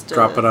 It's just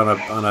drop it on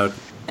a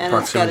and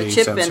proximity it's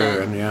got a chip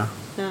sensor, in it. And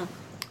yeah.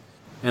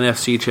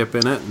 NFC chip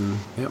in it, and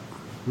yep.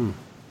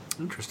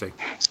 Interesting.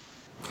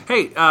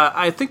 Hey,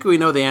 I think we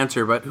know the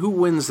answer, but who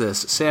wins this?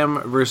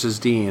 Sam versus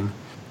Dean?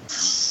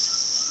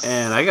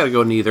 And I got to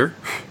go neither.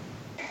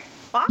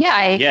 Bobby? Yeah,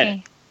 I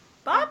agree.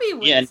 Bobby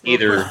wins. Yeah,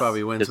 neither. Of course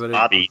Bobby wins, but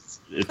Bobby.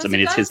 It's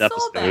his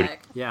episode.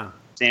 Back. Yeah.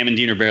 Sam and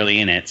Dean are barely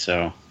in it,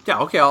 so. Yeah,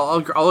 okay.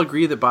 I'll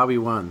agree that Bobby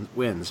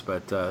wins,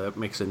 but that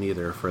makes it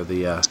neither for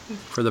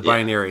the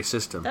binary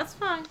system. That's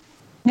fine.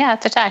 Yeah,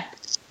 it's a tie.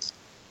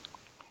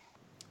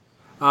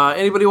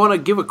 Anybody want to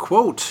give a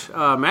quote?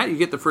 Matt, you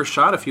get the first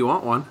shot if you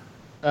want one.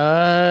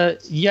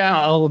 Yeah,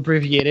 I'll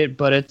abbreviate it,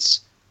 but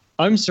it's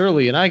I'm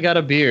surly and I got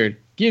a beard.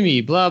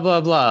 Gimme blah blah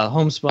blah.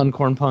 Homespun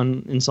corn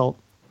pun insult.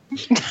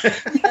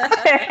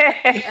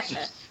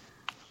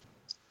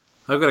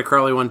 I've got a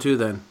Carly one too.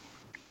 Then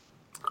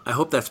I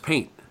hope that's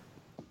paint.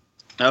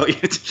 Oh,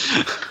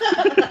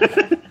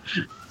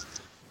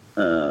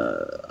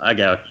 I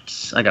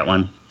got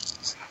one.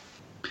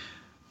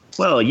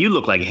 Well, you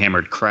look like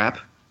hammered crap,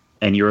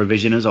 and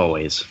Eurovision as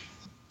always.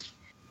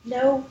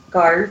 No,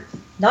 Garth,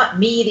 not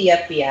me, the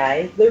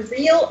FBI, the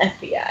real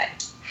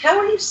FBI. How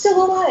are you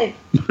still alive?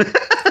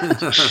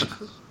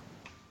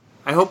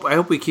 I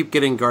hope we keep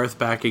getting Garth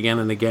back again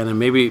and again, and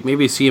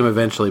maybe see him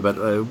eventually. But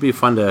it would be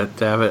fun to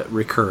have it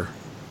recur.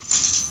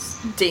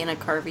 Dana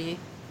Carvey.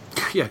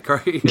 Yeah,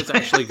 it's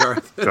actually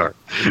Garth.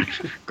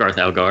 Garth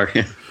Algar.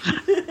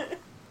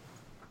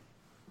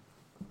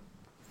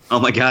 Oh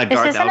my God,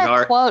 Garth This isn't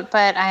Algar. a quote,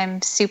 but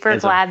I'm super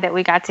glad that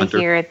we got to hunter.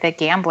 hear "The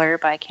Gambler"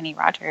 by Kenny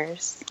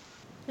Rogers.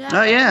 Yeah,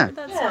 Oh, yeah. I heard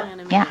that song in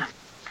a minute. Yeah.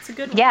 It's a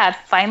good one. Yeah,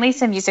 finally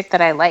some music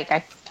that I like.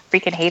 I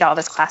freaking hate all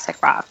this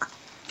classic rock.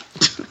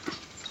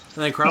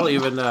 And then Crowley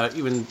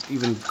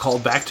even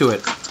called back to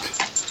it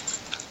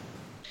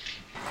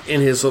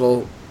in his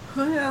little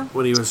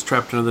when he was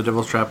trapped under the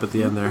devil's trap at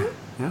the end there.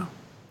 Yeah.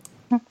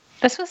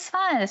 This was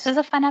fun. This was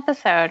a fun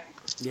episode.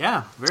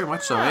 Yeah, very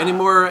much so. Any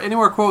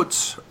more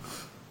quotes?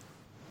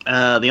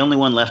 The only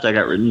one left I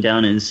got written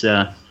down is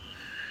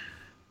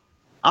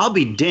I'll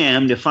be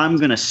damned if I'm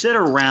going to sit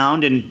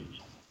around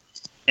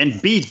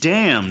and be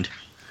damned.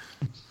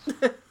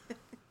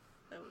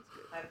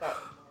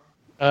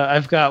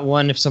 I've got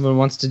one if someone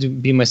wants to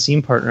be my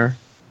scene partner.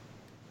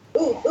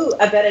 Ooh,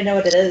 I bet I know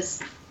what it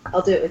is.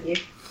 I'll do it with you.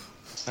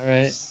 All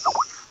right.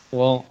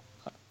 Well,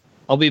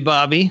 I'll be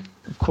Bobby,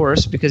 of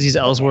course, because he's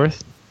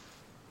Ellsworth.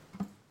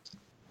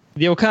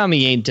 The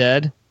Okami ain't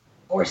dead.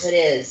 Of course it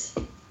is.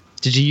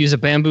 Did you use a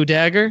bamboo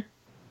dagger?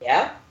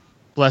 Yeah?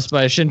 Blessed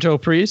by a Shinto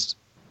priest?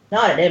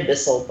 Not an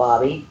imbecile,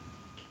 Bobby.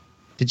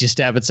 Did you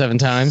stab it 7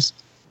 times?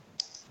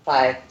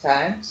 5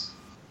 times?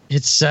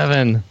 It's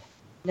 7.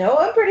 No,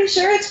 I'm pretty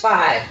sure it's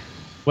 5.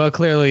 Well,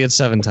 clearly it's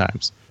 7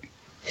 times.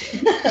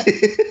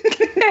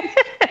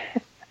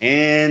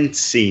 And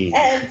scene.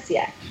 And,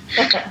 yeah.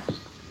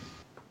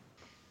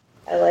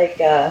 I like,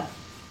 I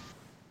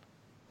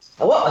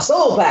want my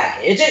soul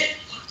back, Idjit.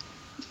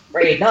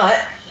 Afraid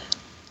not.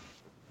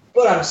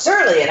 But I'm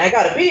surly and I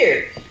got a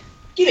beard.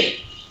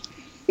 Gimme.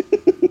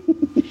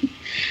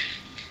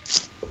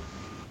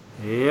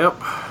 Yep.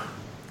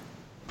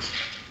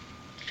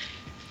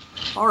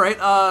 All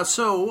right.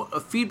 So a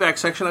feedback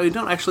section. We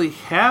don't actually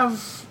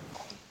have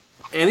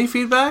any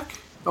feedback.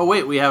 Oh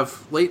wait, we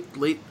have late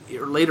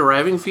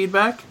arriving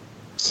feedback.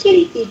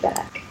 Kitty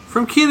feedback.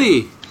 From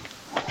Kitty.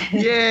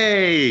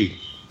 Yay!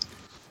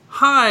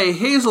 Hi,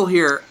 Hazel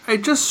here. I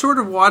just sort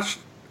of watched,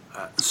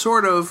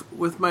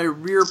 with my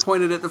rear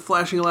pointed at the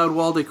flashing loud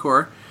wall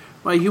decor,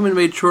 my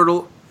human-made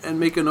chortle and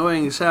make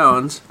annoying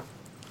sounds,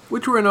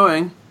 which were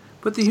annoying,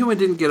 but the human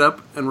didn't get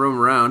up and roam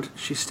around.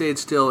 She stayed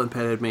still and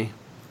petted me.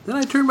 Then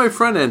I turned my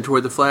front end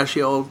toward the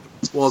flashy old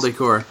wall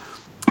decor.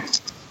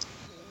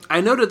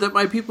 I noted that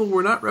my people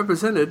were not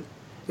represented,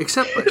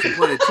 except by some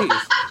pointed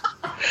teeth.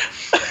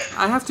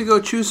 I have to go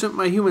choose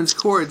my human's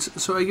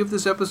chords, so I give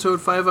this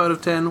episode 5 out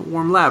of 10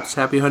 warm laps.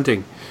 Happy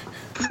hunting.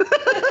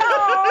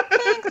 Oh,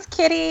 thanks,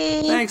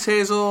 Kitty. Thanks,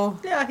 Hazel.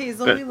 Yeah,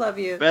 Hazel, we love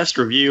you. Best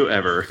review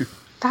ever.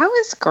 That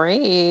was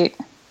great.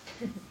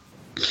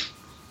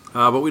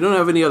 But we don't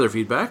have any other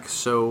feedback,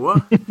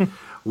 so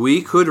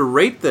we could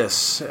rate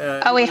this.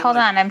 Oh, wait, hold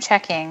on. I'm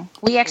checking.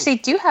 We actually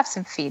do have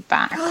some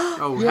feedback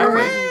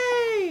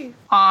Hooray!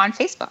 on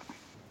Facebook.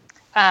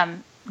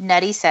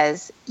 Nutty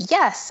says,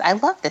 yes, I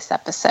love this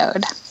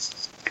episode.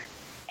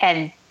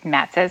 And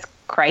Matt says,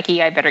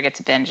 crikey, I better get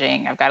to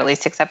binging. I've got at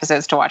least 6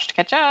 episodes to watch to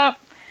catch up.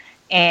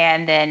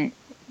 And then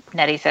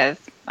Nutty says,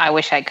 I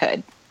wish I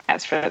could.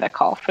 As for the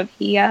call for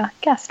the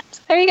guest.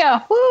 So there you go.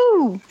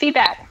 Woo!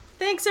 Feedback.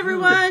 Thanks,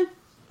 everyone.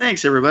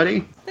 Thanks,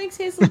 everybody. Thanks,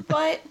 Hazel's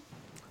butt.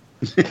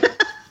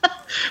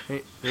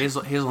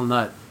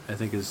 Hazelnut, I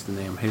think is the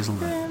name.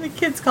 Hazelnut. The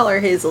kids call her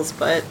Hazel's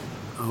butt.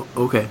 Oh,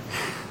 okay.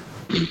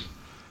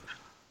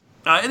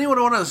 Anyone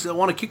want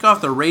to kick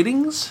off the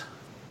ratings?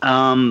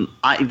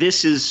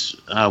 This is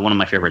one of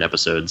my favorite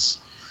episodes.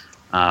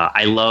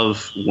 I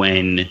love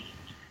when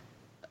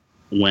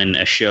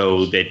a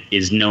show that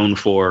is known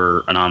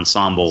for an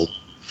ensemble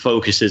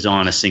focuses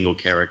on a single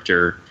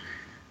character,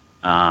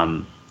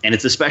 and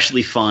it's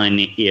especially fun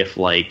if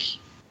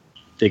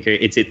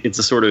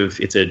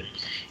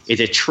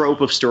it's a trope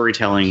of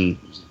storytelling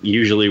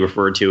usually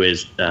referred to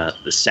as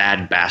the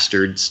sad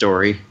bastard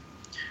story,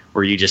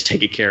 where you just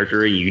take a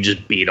character and you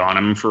just beat on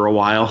him for a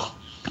while.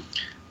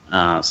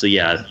 So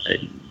yeah,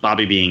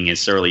 Bobby being as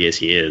surly as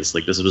he is,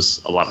 this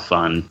was a lot of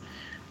fun.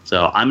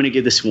 So I'm going to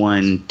give this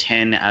one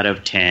 10 out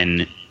of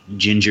 10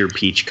 ginger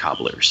peach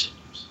cobblers.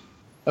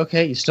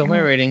 Okay, you stole my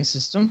rating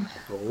system.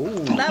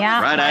 Oh,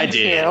 Yeah, Right, I mine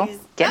did. too.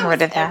 Getting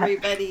rid of that.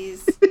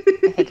 Everybody's.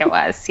 I think it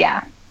was,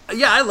 yeah.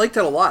 yeah, I liked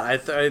it a lot. I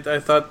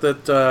thought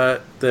that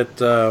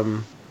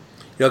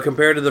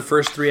compared to the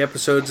first 3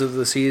 episodes of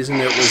the season,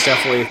 it was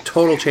definitely a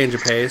total change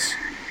of pace.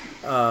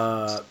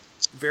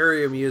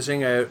 Very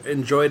amusing. I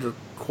enjoyed it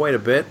quite a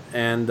bit,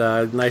 and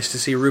nice to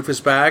see Rufus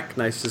back.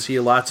 Nice to see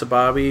lots of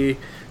Bobby,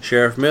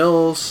 Sheriff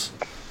Mills.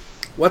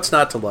 What's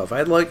not to love?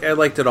 I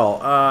liked it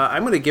all.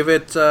 I'm going to give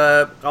it.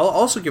 I'll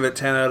also give it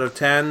 10 out of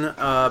 10.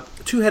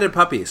 2-headed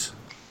puppies.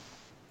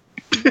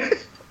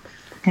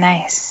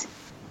 Nice.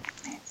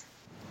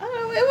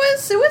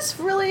 It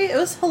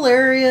was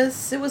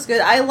hilarious. It was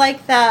good. I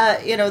like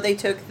that, they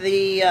took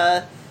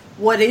the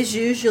what is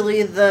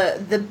usually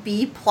the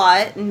B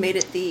plot and made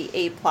it the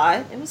A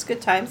plot. It was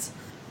good times.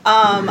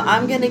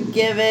 I'm gonna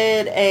give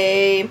it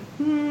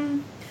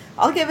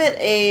I'll give it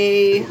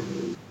a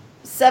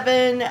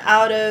 7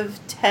 out of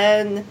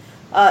 10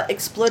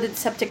 exploded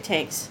septic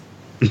tanks.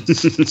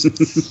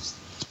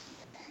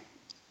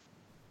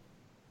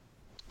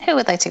 Who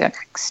would like to go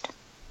next?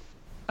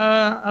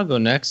 I'll go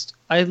next.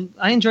 I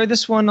enjoyed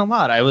this one a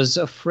lot. I was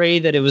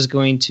afraid that it was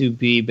going to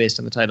be, based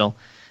on the title,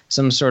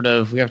 some sort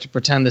of we have to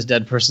pretend this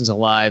dead person's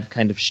alive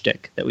kind of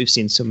shtick that we've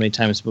seen so many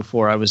times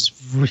before. I was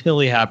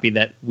really happy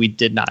that we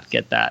did not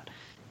get that.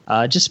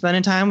 Just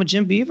spending time with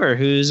Jim Beaver,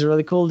 who's a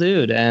really cool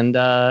dude. And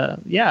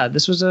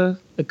this was a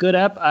good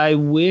ep. I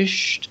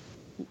wished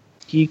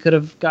he could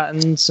have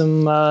gotten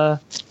some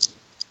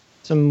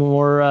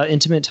more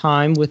intimate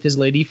time with his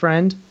lady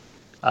friend.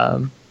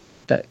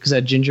 Because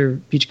that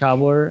ginger peach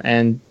cobbler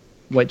and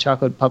white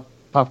chocolate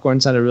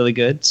popcorn sounded really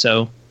good,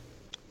 so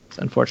it's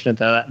unfortunate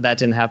that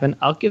didn't happen.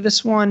 I'll give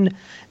this one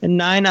a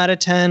 9 out of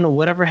 10.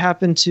 Whatever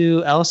happened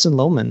to Alison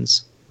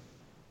Lohman's?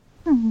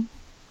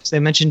 They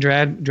mentioned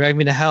Drag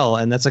Me to Hell,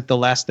 and that's like the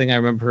last thing I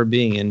remember her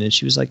being in. And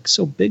she was like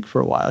so big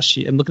for a while.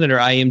 I'm looking at her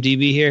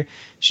IMDb here.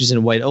 She's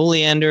in White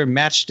Oleander,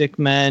 Matchstick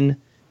Men,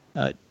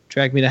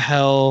 Drag Me to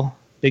Hell,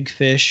 Big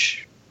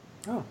Fish.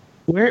 Oh,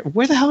 where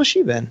the hell has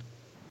she been?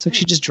 It's like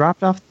she just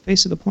dropped off the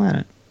face of the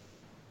planet.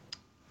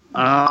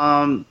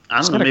 I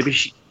don't know.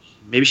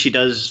 Maybe she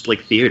does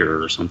like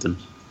theater or something.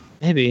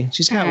 Maybe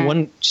she's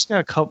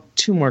got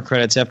two more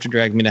credits after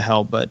Drag Me to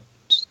Hell, but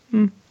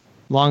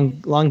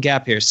long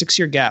gap here.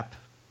 6-year gap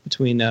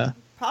between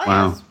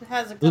Probably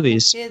has a couple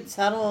movies. kids.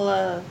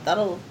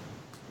 That'll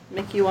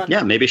make you want.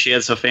 Yeah, maybe she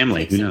has a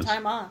family. Take Who some knows?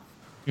 time off.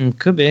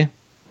 Could be.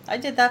 I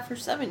did that for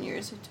 7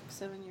 years. I took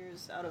 7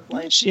 years out of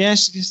life. She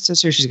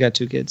says here she's got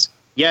 2 kids.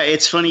 Yeah,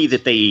 it's funny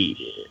that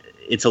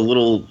it's a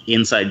little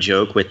inside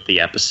joke with the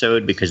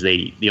episode because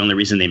the only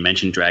reason they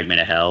mentioned Drag Me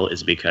to Hell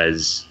is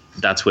because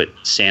that's what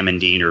Sam and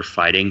Dean are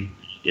fighting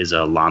is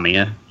a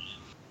Lamia,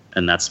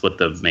 and that's what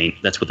the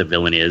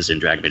villain is in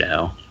Drag Me to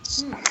Hell.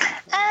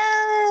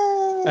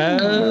 I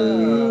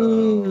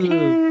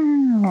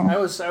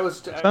was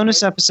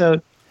Bonus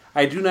episode.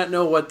 I do not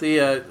know what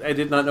I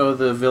did not know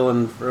the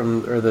villain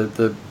from or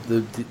the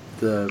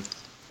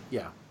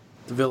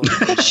villain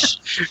from,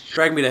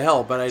 Drag Me to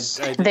Hell, but I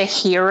the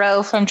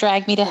hero from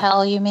Drag Me to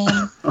Hell, you mean?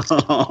 but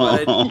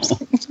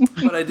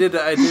I did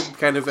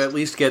kind of at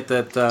least get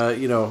that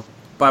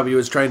Bobby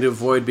was trying to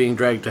avoid being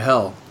dragged to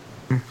hell.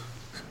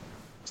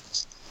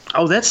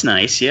 Oh, that's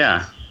nice.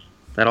 Yeah,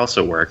 that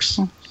also works.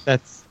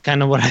 That's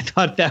kind of what I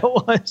thought that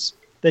was.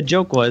 The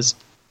joke was.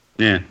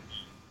 Yeah.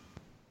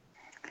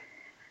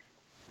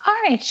 All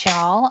right,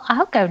 y'all.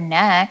 I'll go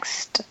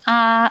next.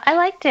 I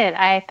liked it.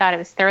 I thought it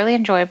was thoroughly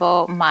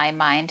enjoyable. My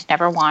mind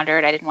never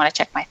wandered. I didn't want to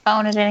check my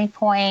phone at any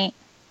point.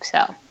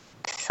 So,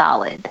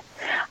 solid.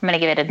 I'm going to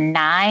give it a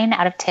 9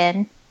 out of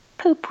 10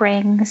 poop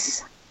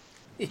rings.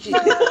 Okay.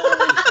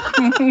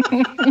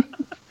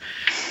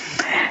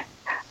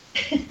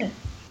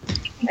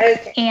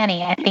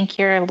 Annie, I think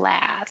you're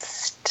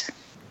last.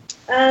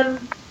 I,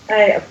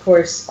 of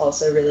course,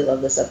 also really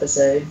love this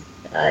episode.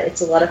 It's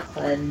a lot of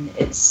fun.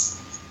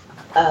 It's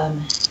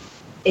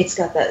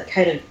got that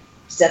kind of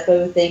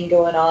Zeppo thing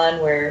going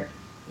on where,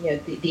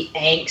 the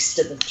angst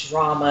and the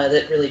drama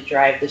that really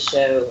drive the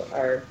show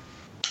are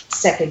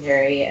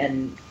secondary,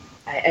 and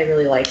I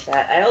really like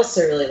that. I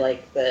also really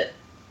like that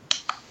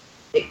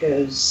it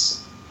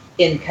goes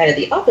in kind of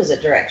the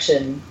opposite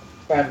direction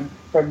from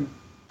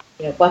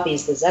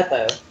Buffy's the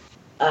Zeppo,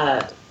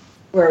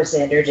 where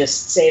Xander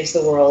just saves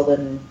the world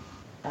and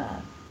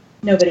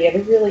nobody ever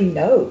really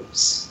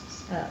knows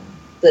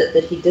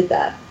that he did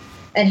that.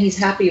 And he's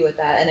happy with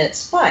that, and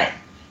it's fine.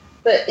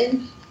 But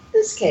in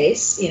this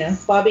case,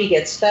 Bobby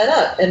gets fed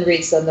up and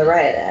reads them the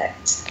riot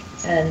act.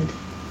 And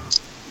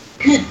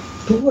good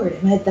Lord,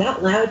 am I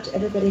that loud to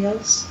everybody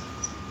else?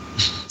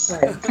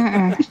 Sorry.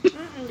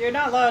 You're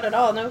not loud at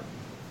all, no.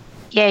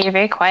 Yeah, you're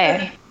very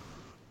quiet.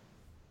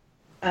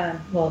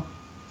 Well,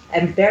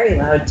 I'm very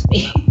loud to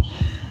me.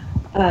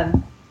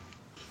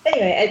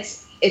 Anyway,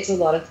 it's a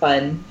lot of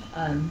fun.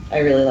 I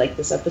really like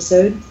this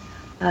episode.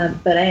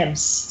 But I am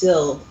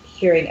still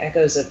hearing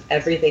echoes of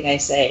everything I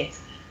say.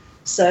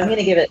 So I'm going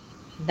to give it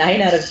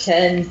 9 out of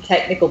 10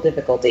 technical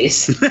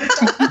difficulties. So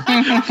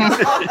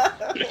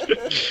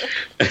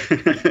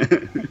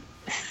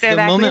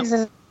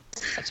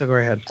go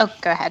ahead. Oh,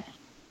 go ahead.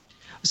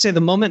 I'll say the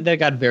moment that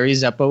got very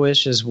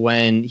Zeppo-ish is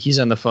when he's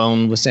on the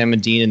phone with Sam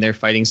and Dean and they're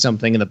fighting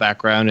something in the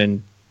background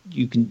and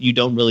you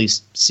don't really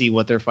see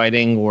what they're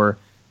fighting, or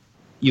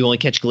you only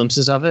catch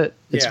glimpses of it.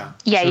 It's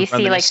yeah, you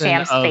see like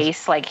Sam's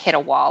face like hit a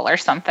wall or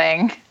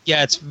something.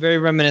 Yeah, it's very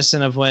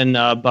reminiscent of when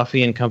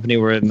Buffy and company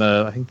were in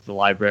the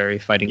library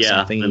fighting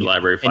something. Yeah, in the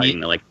library fighting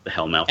the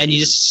Hellmouth. And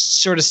you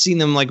just sort of see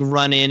them like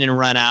run in and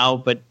run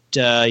out, but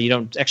you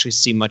don't actually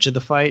see much of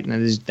the fight.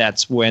 And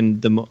that's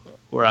when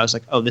where I was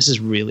like, oh, this is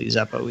really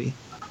Zeppo-y.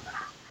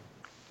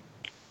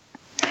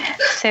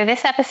 So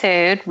this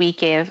episode we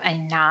give a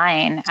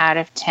 9 out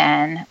of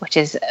 10, which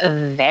is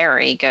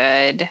very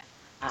good.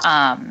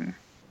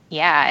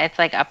 Yeah, it's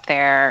like up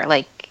there.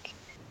 Like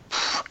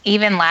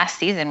even last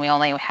season, we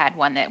only had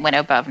one that went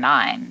above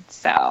 9.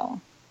 So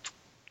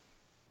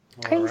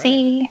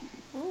crazy.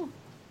 Right.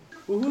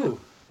 Woohoo!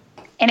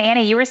 And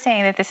Annie, you were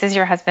saying that this is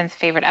your husband's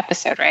favorite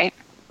episode, right?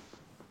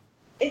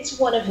 It's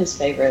one of his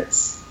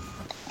favorites.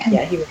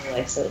 Yeah, he really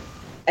likes it.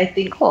 I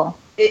think cool.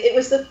 It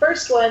was the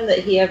first one that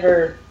he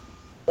ever,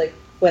 like,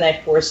 when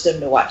I forced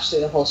him to watch through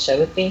the whole show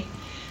with me, it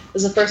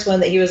was the first one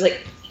that he was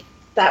like,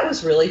 that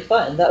was really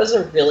fun. That was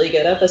a really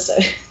good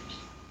episode.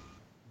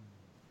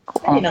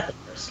 Maybe not the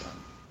first one,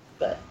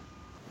 but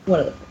one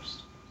of the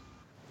first.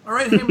 All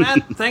right, hey,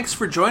 Matt, thanks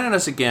for joining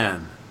us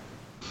again.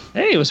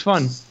 Hey, it was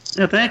fun.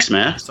 Yeah, thanks,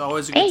 Matt. It's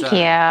always a good time.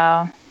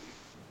 Thank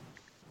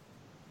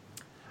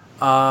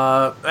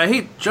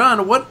you. Hey,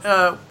 John,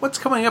 what's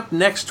coming up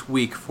next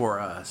week for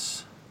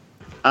us?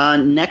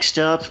 next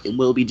up,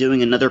 we'll be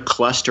doing another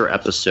cluster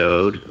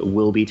episode.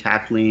 We'll be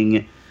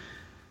tackling,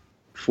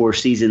 for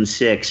Season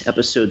 6,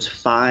 Episodes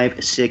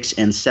 5, 6,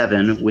 and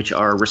 7, which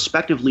are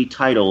respectively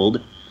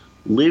titled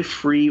Live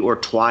Free or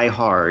Twy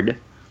Hard,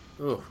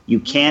 Ooh. You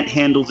Can't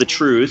Handle the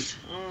Truth,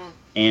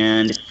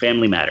 and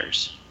Family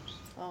Matters.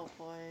 Oh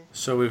boy.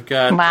 So we've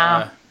got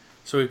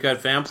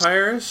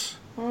vampires,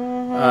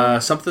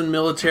 something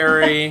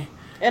military,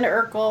 And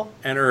Urkel.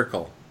 and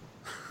Urkel.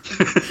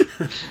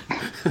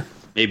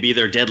 Maybe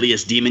their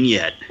deadliest demon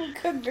yet.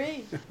 Could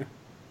be.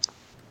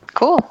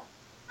 Cool.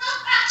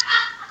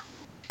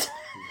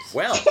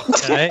 Well,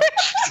 Okay.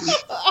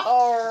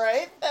 All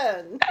right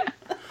then.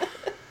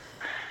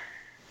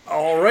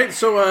 all right.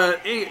 So,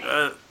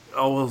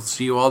 we'll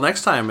see you all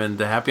next time, and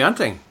happy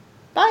hunting.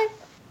 Bye.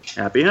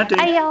 Happy hunting.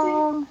 Bye,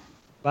 y'all.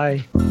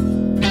 Bye.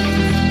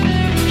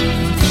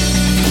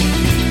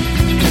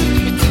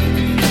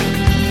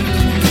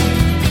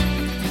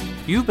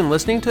 You've been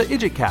listening to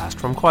IdjitCast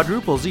from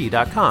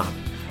quadruplez.com.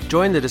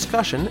 Join the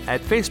discussion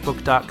at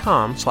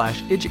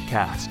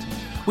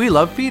facebook.com/IdjitCast. We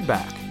love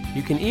feedback.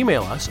 You can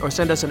email us or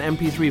send us an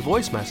MP3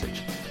 voice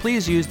message.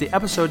 Please use the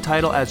episode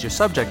title as your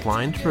subject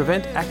line to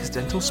prevent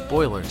accidental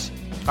spoilers.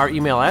 Our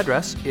email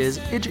address is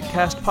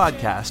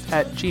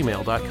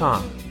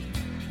idjitcastpodcast@gmail.com.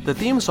 The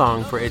theme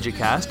song for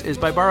IdjitCast is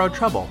by Borrowed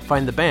Trouble.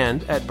 Find the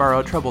band at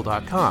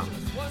borrowedtrouble.com.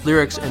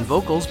 Lyrics and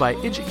vocals by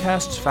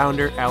IdjitCast's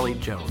founder, Allie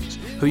Jones,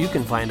 who you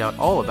can find out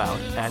all about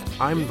at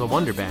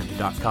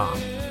imthewonderband.com.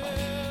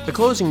 The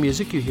closing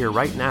music you hear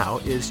right now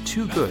is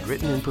Too Good,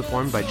 written and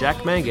performed by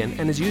Jack Mangan,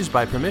 and is used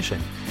by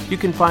permission. You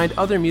can find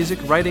other music,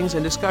 writings,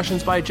 and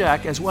discussions by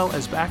Jack, as well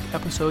as back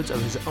episodes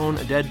of his own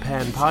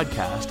Deadpan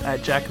podcast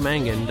at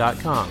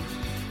jackmangan.com.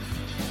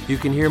 You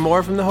can hear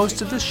more from the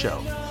hosts of this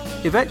show.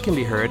 Yvette can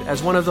be heard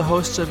as one of the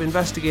hosts of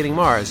Investigating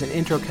Mars, an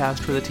introcast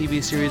for the TV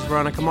series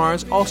Veronica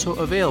Mars, also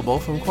available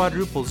from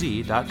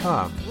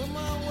quadruplez.com.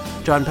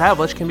 John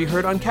Pavlich can be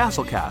heard on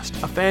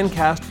Castlecast, a fan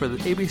cast for the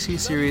ABC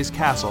series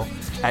Castle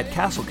at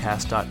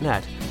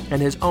castlecast.net,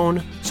 and his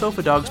own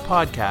Sofa Dogs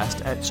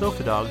podcast at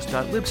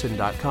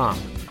sofadogs.libsyn.com.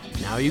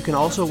 Now you can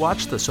also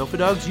watch the Sofa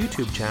Dogs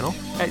YouTube channel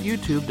at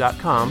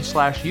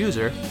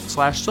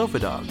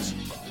youtube.com/user/sofadogs.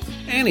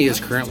 Annie is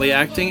currently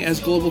acting as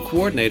Global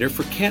Coordinator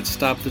for Can't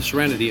Stop the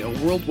Serenity, a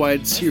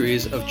worldwide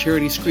series of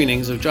charity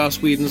screenings of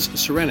Joss Whedon's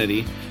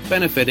Serenity,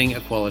 benefiting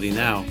Equality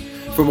Now.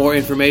 For more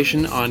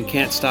information on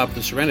Can't Stop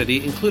the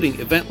Serenity, including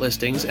event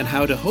listings and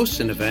how to host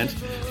an event,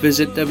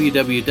 visit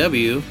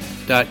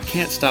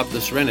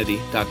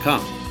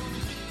www.can'tstoptheserenity.com.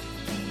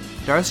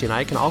 Darcy and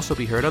I can also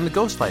be heard on the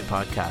Ghostlight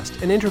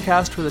podcast, an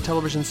introcast for the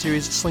television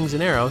series Slings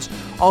and Arrows,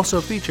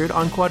 also featured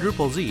on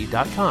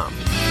quadruplez.com.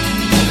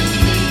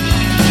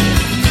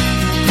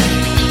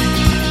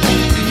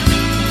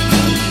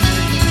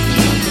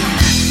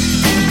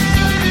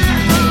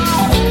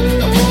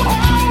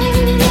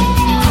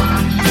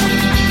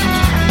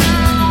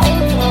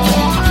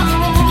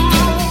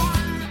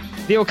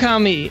 The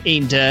Okami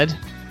ain't dead. Do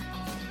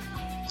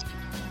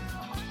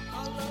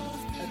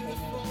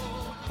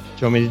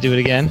you want me to do it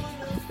again?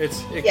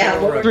 Yeah,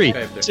 over on 3,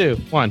 Skype there.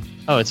 2, 1.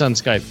 Oh, it's on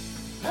Skype.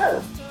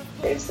 Oh,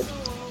 there's the.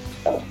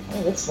 Oh,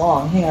 that's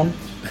long. Hang on.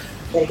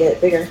 Gotta get it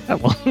bigger. That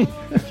one.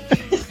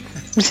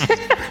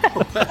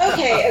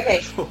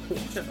 Okay. Well,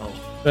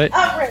 But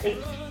I'm ready.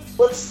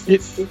 Let's do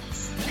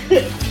this.